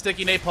down? That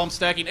sticky napalm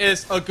stacking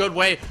is a good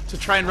way to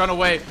try and run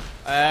away.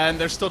 And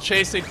they're still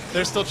chasing.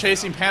 They're still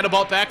chasing. Panda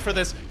Bolt back for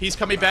this. He's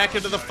coming back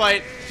into the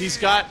fight. He's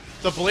got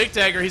the Blink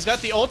Dagger. He's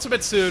got the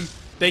ultimate soon.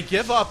 They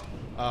give up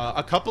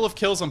a couple of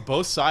kills on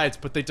both sides,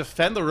 but they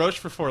defend the Roche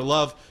for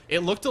For.Love. It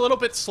looked a little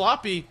bit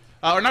sloppy.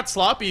 Or not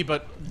sloppy,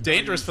 but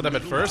dangerous for them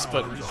at first.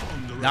 But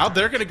now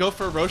they're going to go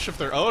for a Roche of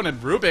their own. And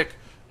Rubik,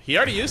 he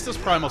already used his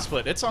Primal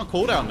Split. It's on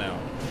cooldown now.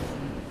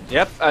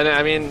 Yep, and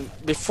I mean,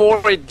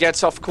 before it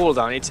gets off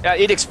cooldown,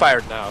 it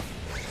expired now.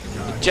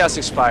 It just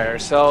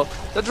expired. So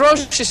the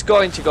Roche is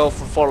going to go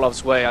for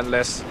For.Love's way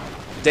unless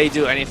they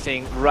do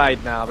anything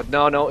right now. But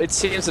no, it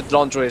seems that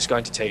Laundry is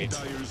going to take it.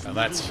 Now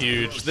that's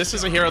huge. This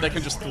is a hero that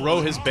can just throw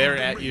his bear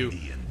at you,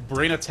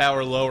 bring a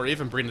tower low, or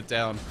even bring it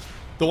down.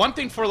 The one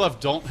thing For.Love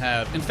don't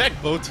have, in fact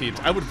both teams,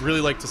 I would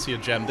really like to see a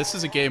gem. This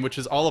is a game which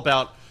is all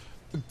about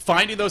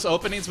finding those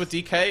openings with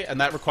DK, and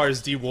that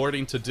requires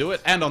dewarding to do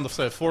it, and on the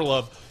side of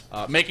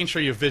For.Love, making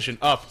sure you vision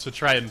up to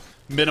try and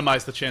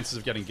minimize the chances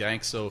of getting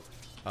ganked. So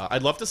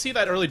I'd love to see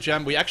that early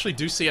gem. We actually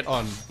do see it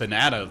on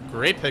Banana.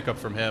 Great pickup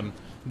from him.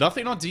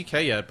 Nothing on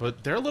DK yet,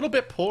 but they're a little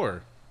bit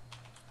poor.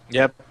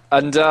 Yep,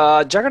 and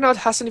Juggernaut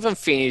hasn't even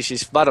finished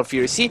his Battle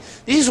Fury. See,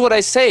 this is what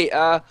I say.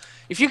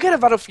 If you get a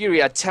Battle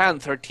Fury at 10,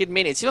 13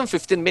 minutes, even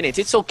 15 minutes,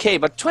 it's okay.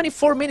 But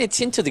 24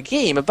 minutes into the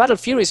game, a Battle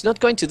Fury is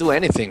not going to do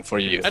anything for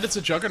you. And it's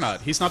a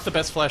Juggernaut. He's not the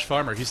best flash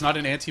farmer. He's not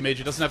an anti-mage.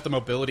 He doesn't have the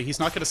mobility. He's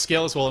not going to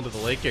scale as well into the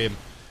late game.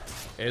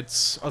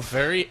 It's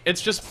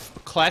just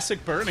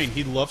classic Burning.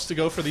 He loves to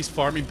go for these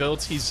farming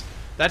builds.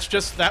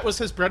 That was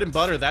his bread and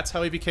butter. That's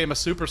how he became a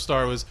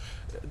superstar, was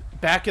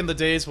back in the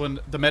days when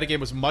the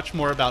metagame was much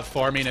more about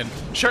farming. And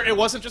sure, it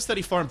wasn't just that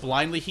he farmed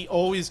blindly. He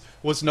always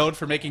was known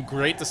for making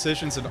great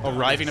decisions and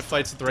arriving at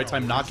fights at the right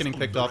time, not getting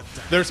picked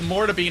off. There's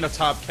more to being a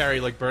top carry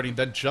like Burning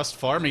than just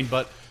farming,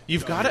 but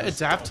you've got to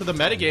adapt to the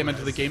metagame and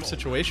to the game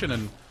situation.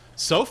 And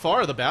so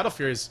far, the Battle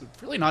Fury's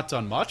really not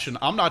done much, and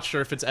I'm not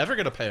sure if it's ever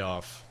going to pay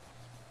off.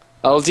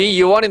 LD,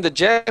 you wanted the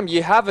gem.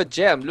 You have a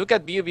gem. Look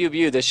at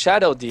the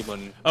Shadow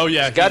Demon. Oh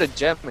yeah, he's got a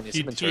gem in his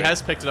inventory. He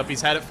has picked it up.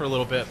 He's had it for a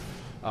little bit.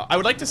 I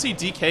would like to see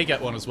DK get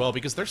one as well,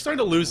 because they're starting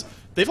to lose.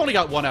 They've only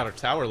got one outer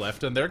tower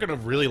left, and they're going to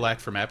really lack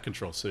for map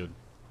control soon.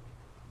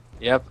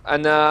 Yep,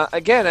 and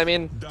again, I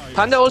mean,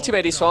 Panda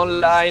Ultimate is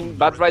online,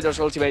 Bad Rider's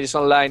Ultimate is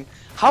online.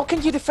 How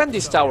can you defend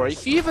this tower?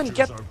 If you even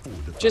get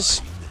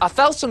just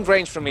 1,000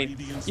 range from it,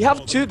 you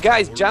have 2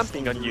 guys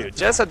jumping on you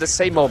just at the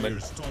same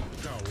moment.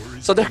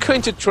 So they're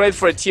going to trade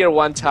for a tier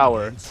 1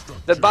 tower.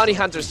 The Bounty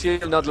Hunter's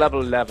still not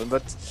level 11,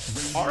 but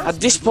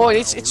at this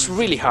point it's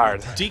really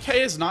hard. DK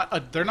is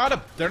they're not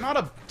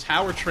a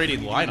tower trading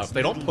lineup.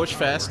 They don't push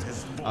fast.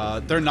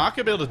 They're not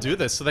gonna be able to do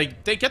this. So they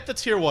get the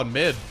tier 1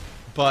 mid,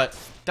 but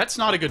that's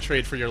not a good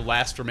trade for your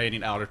last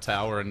remaining outer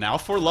tower. And now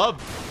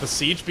For.Love, the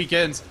siege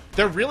begins.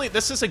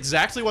 This is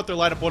exactly what their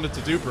lineup wanted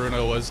to do,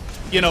 Bruno, was,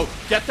 you know,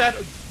 get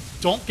that.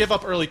 Don't give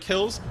up early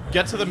kills,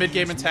 get to the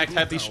mid-game intact,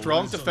 have these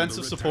strong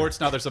defensive supports.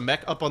 Now there's a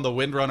mech up on the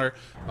Windrunner.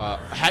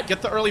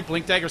 Get the early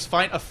Blink Daggers,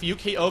 find a few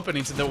key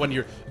openings, and then when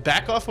you're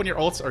back off when your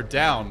ults are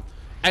down,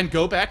 and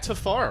go back to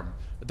farm.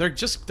 They're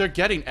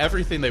getting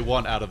everything they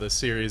want out of this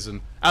series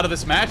and out of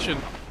this match.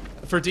 And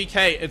for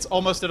DK, it's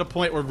almost at a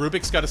point where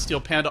Rubik's got to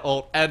steal Panda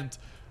ult, and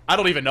I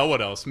don't even know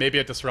what else. Maybe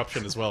a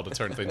disruption as well to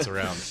turn things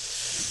around.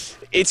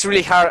 It's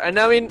really hard, and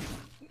I mean,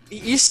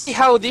 you see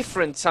how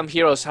different some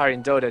heroes are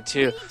in Dota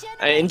too.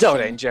 In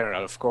Dota in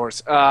general, of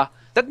course.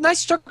 That Night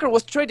Stalker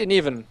was trading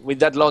even with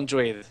that Lone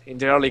Druid in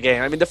the early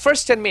game. I mean, the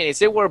first 10 minutes,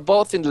 they were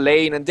both in the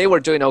lane and they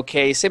were doing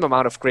okay, same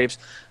amount of creeps.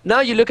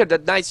 Now you look at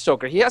that Night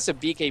Stalker, he has a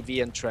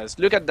BKB entrance.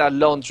 Look at that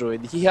Lone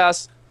Druid, he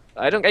has...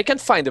 I can't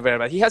find the bear,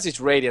 but he has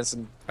his Radiance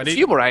and a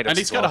few more items. And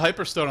he's got a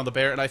Hyperstone on the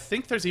bear, and I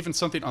think there's even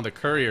something on the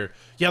Courier.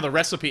 Yeah, the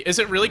recipe. Is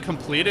it really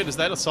completed? Is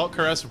that Assault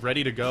Cuirass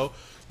ready to go?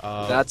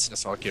 That's an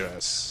Assault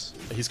Cuirass.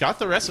 He's got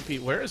the recipe.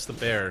 Where is the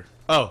bear?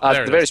 Oh,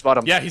 there the very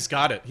bottom. Yeah, he's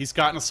got it. He's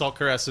got an Assault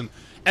Cuirass,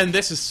 and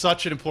this is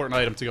such an important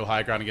item to go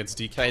high ground against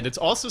DK, and it's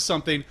also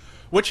something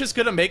which is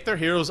going to make their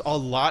heroes a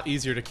lot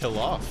easier to kill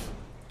off.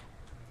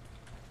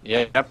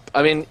 Yep.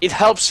 I mean, it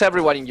helps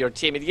everyone in your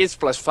team. It gives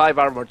 +5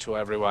 armor to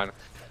everyone.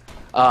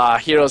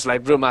 Heroes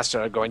like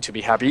Brewmaster are going to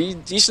be happy.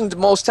 He isn't the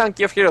most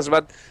tanky of heroes,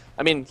 but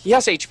I mean, he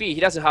has HP, he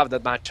doesn't have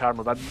that much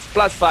armor, but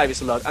 +5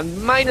 is a lot. And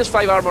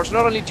 -5 armor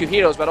not only to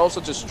heroes, but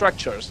also to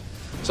structures.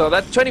 So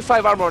that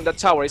 25 armor on that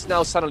tower is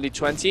now suddenly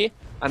 20.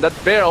 And that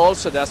bear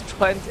also does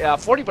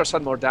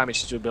 40% more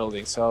damage to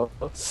buildings, so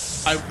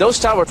those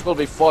towers will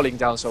be falling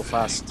down so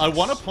fast. I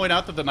want to point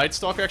out that the Night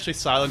Stalker actually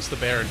silenced the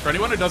bear, and for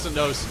anyone who doesn't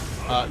know,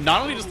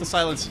 not only does the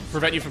silence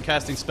prevent you from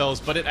casting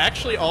spells, but it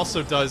actually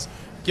also does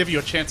give you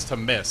a chance to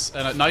miss,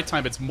 and at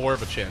nighttime it's more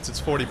of a chance.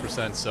 It's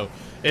 40%, so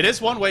it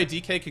is one way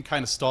DK can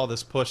kind of stall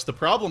this push. The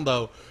problem,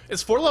 though,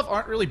 is For.Love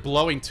aren't really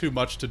blowing too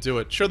much to do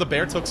it. Sure, the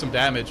bear took some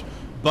damage,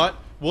 but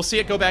we'll see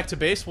it go back to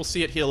base, we'll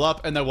see it heal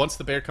up, and then once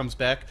the bear comes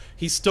back,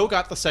 he's still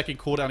got the second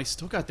cooldown, he's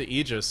still got the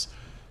Aegis.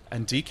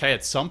 And DK,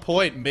 at some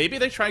point, maybe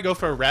they try and go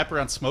for a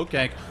wraparound smoke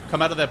gank,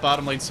 come out of that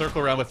bottom lane,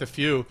 circle around with a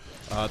few.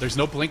 There's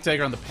no Blink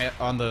Dagger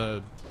on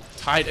the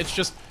Tide.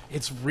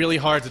 It's really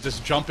hard to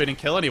just jump in and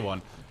kill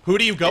anyone. Who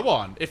do you go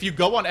on? If you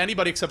go on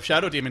anybody except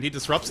Shadow Demon, he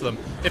disrupts them.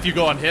 If you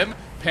go on him,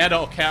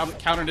 Panda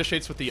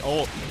counter-initiates with the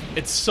ult.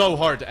 It's so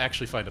hard to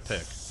actually find a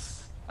pick.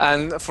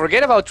 And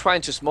forget about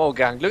trying to smoke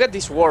gank. Look at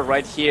this ward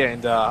right here.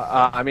 And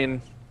I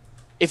mean,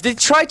 if they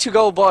try to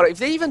go bottom, if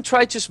they even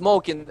try to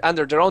smoke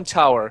under their own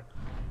tower,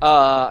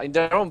 in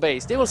their own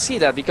base, they will see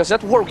that because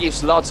that ward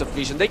gives lots of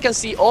vision. They can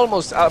see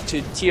almost up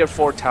to tier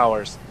 4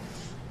 towers.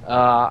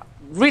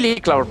 Really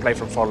clever play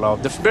from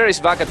For.Love. The bear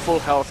is back at full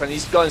health and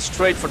he's going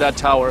straight for that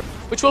tower,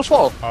 which will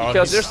fall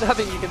because there's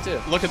nothing you can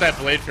do. Look at that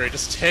Blade Fury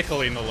just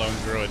tickling the lone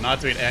druid, not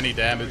doing any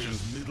damage. And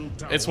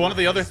it's one of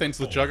the other things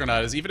with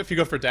Juggernaut is even if you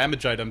go for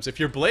damage items, if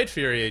you're Blade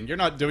Furying, you're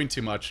not doing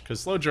too much because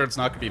Slow Druid's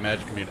not going to be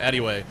magic immune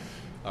anyway.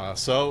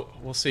 So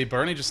we'll see.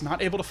 Bernie just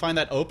not able to find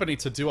that opening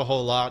to do a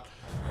whole lot.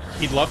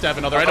 He'd love to have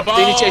another item.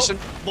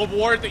 The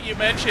ward that you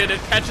mentioned, it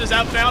catches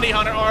out Bounty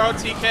Hunter.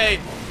 ROTK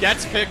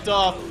gets picked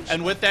off,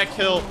 and with that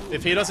kill,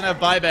 if he doesn't have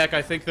buyback,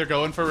 I think they're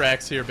going for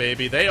Rex here,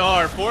 baby. They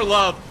are.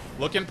 For.Love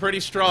looking pretty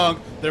strong.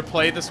 They're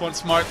playing this one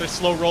smart. They're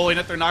slow rolling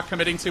it. They're not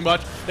committing too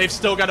much. They've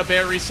still got a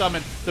bear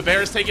resummon. The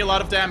bear is taking a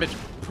lot of damage.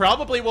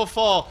 Probably will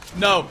fall.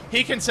 No,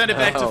 he can send it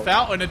back to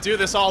Fountain and do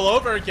this all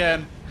over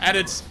again. And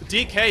it's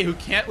DK who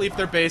can't leave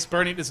their base.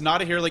 Burning is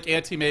not a hero like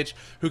Anti-Mage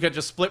who can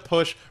just split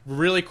push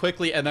really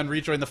quickly and then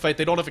rejoin the fight.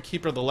 They don't have a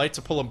Keeper of the Light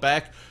to pull them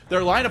back.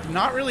 Their lineup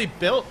not really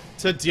built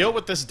to deal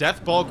with this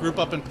Death Ball group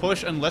up and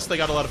push unless they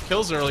got a lot of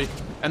kills early,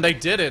 and they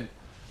didn't.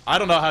 I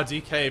don't know how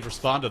DK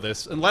respond to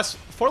this. Unless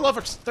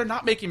For.Love, they're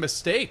not making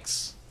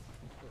mistakes.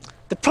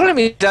 The problem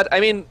is that, I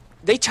mean,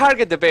 they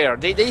target the bear.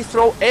 They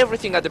throw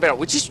everything at the bear,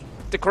 which is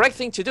the correct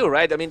thing to do,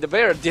 right? I mean, the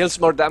bear deals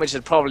more damage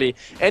than probably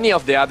any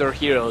of the other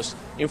heroes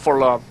in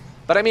For.Love.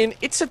 But I mean,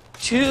 it's a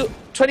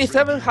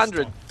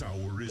 2700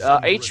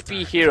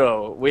 HP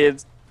hero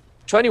with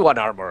 21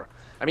 armor.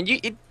 I mean,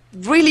 it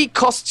really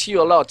costs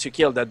you a lot to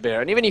kill that bear.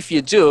 And even if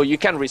you do, you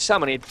can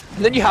resummon it.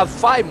 And then you have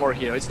 5 more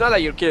heroes. It's not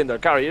like you're killing their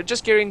carry. You're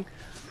just killing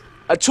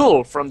a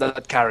tool from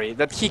that carry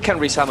that he can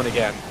resummon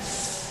again.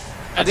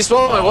 At this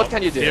moment, what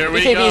can you do?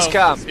 BKBs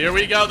come. Here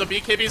we go. The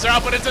BKBs are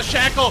out, but it's a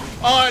shackle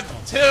on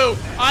 2.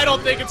 I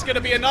don't think it's going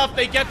to be enough.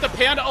 They get the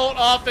Panda ult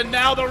off, and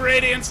now the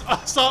Radiance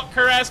Assault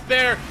Cuirass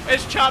Bear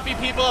is chopping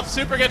people up.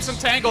 Super gets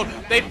entangled.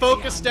 They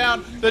focus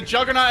down the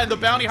Juggernaut and the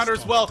Bounty Hunter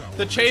as well.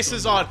 The chase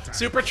is on.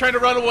 Super trying to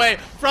run away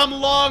from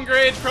long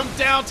range, from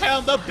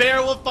downtown. The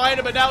bear will find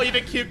him, and now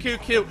even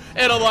QQQ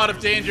in a lot of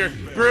danger.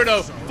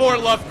 Bruno,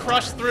 For.Love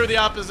crushed through the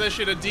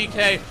opposition, and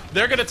DK,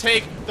 they're going to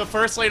take the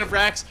first lane of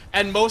Rax,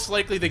 and most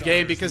likely the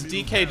game, because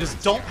DK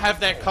just don't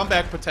have that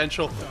comeback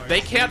potential.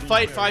 They can't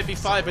fight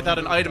 5v5 without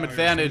an item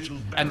advantage,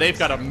 and they've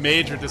got a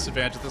major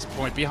disadvantage at this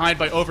point. Behind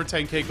by over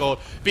 10k gold,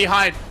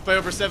 behind by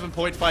over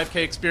 7.5k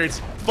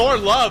experience.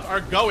 For.Love are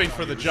going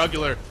for the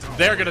jugular.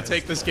 They're going to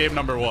take this game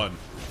number 1.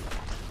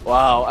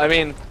 Wow, I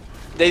mean,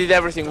 they did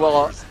everything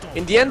well.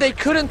 In the end, they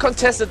couldn't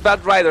contest that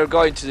Bad Rider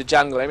going to the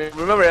jungle. I mean,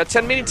 remember, at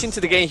 10 minutes into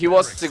the game, he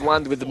was the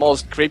one with the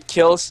most creep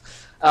kills.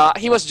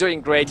 He was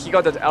doing great. He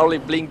got that early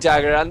Blink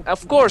Dagger, and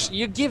of course,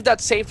 you give that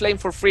safe lane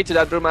for free to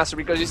that Brewmaster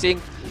because you think,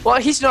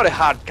 well, he's not a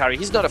hard carry,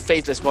 he's not a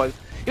faithless boy.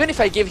 Even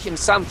if I give him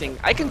something,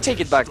 I can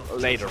take it back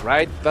later,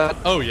 right?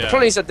 But the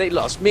problem is that they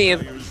lost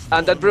mid,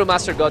 and that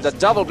Brewmaster got that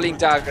double Blink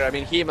Dagger. I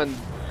mean, him and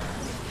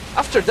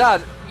after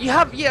that, you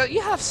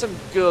have some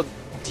good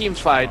team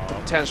fight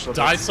potential.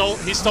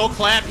 He stole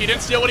Clamp. He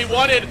didn't steal what he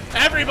wanted.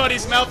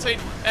 Everybody's melting.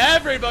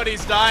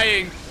 Everybody's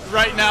dying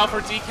right now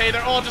for DK.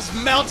 They're all just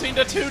melting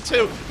to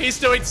 2-2. He's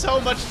doing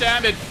so much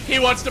damage. He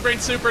wants to bring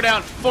Super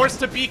down. Forced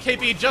to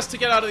BKB just to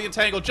get out of the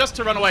entangle, just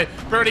to run away.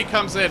 Birdie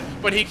comes in,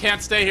 but he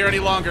can't stay here any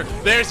longer.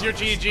 There's your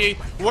GG.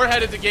 We're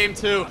headed to game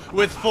 2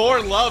 with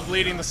For.Love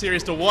leading the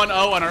series to 1-0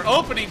 on our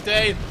opening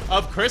day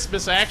of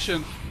Christmas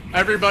action.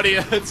 Everybody,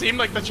 it seemed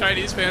like the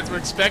Chinese fans were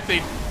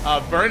expecting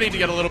Bernie to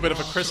get a little bit of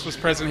a Christmas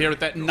present here with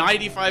that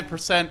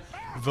 95%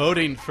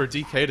 voting for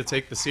DK to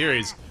take the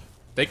series.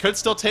 They could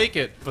still take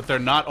it, but they're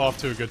not off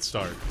to a good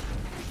start.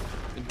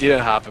 It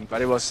didn't happen,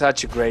 but it was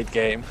such a great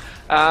game.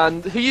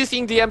 And who do you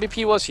think the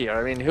MVP was here?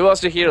 I mean, who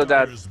was the hero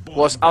that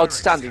was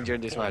outstanding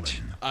during this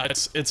match?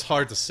 It's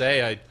hard to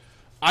say.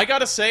 I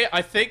gotta say,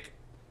 I think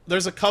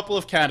there's a couple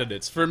of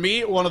candidates. For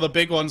me, one of the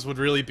big ones would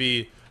really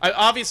be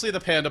Obviously, the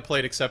Panda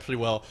played exceptionally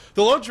well.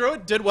 The Lone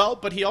Druid did well,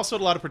 but he also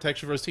had a lot of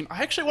protection for his team.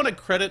 I actually want to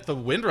credit the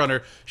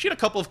Windrunner. She had a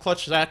couple of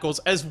clutch tackles,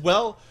 as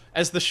well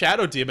as the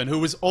Shadow Demon, who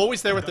was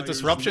always there with the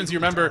disruptions. You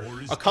remember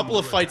a couple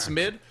of fights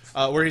mid,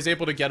 where he's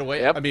able to get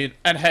away. Yep. I mean,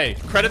 and hey,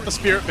 credit the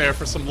Spirit Bear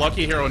for some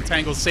lucky hero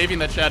entangles, saving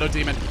that Shadow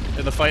Demon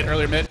in the fight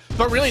earlier mid.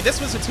 But really, this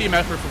was a team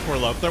effort for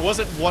For.Love. There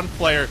wasn't one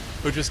player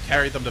who just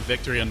carried them to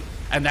victory,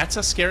 and that's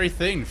a scary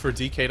thing for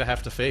DK to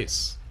have to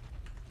face.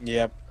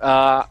 Yep.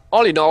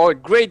 All in all, a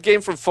great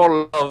game from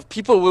For.Love.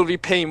 People will be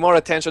paying more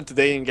attention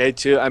today in game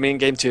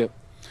 2.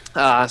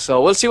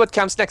 So we'll see what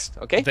comes next,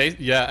 okay?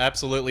 Yeah,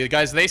 absolutely.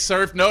 Guys, they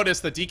served notice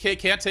that DK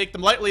can't take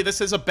them lightly. This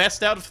is a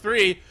best out of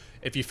 3.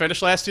 If you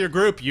finish last in your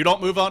group, you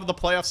don't move on to the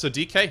playoffs, so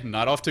DK,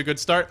 not off to a good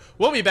start.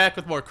 We'll be back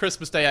with more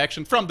Christmas Day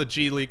action from the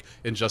G League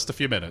in just a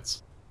few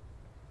minutes.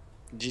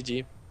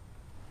 GG.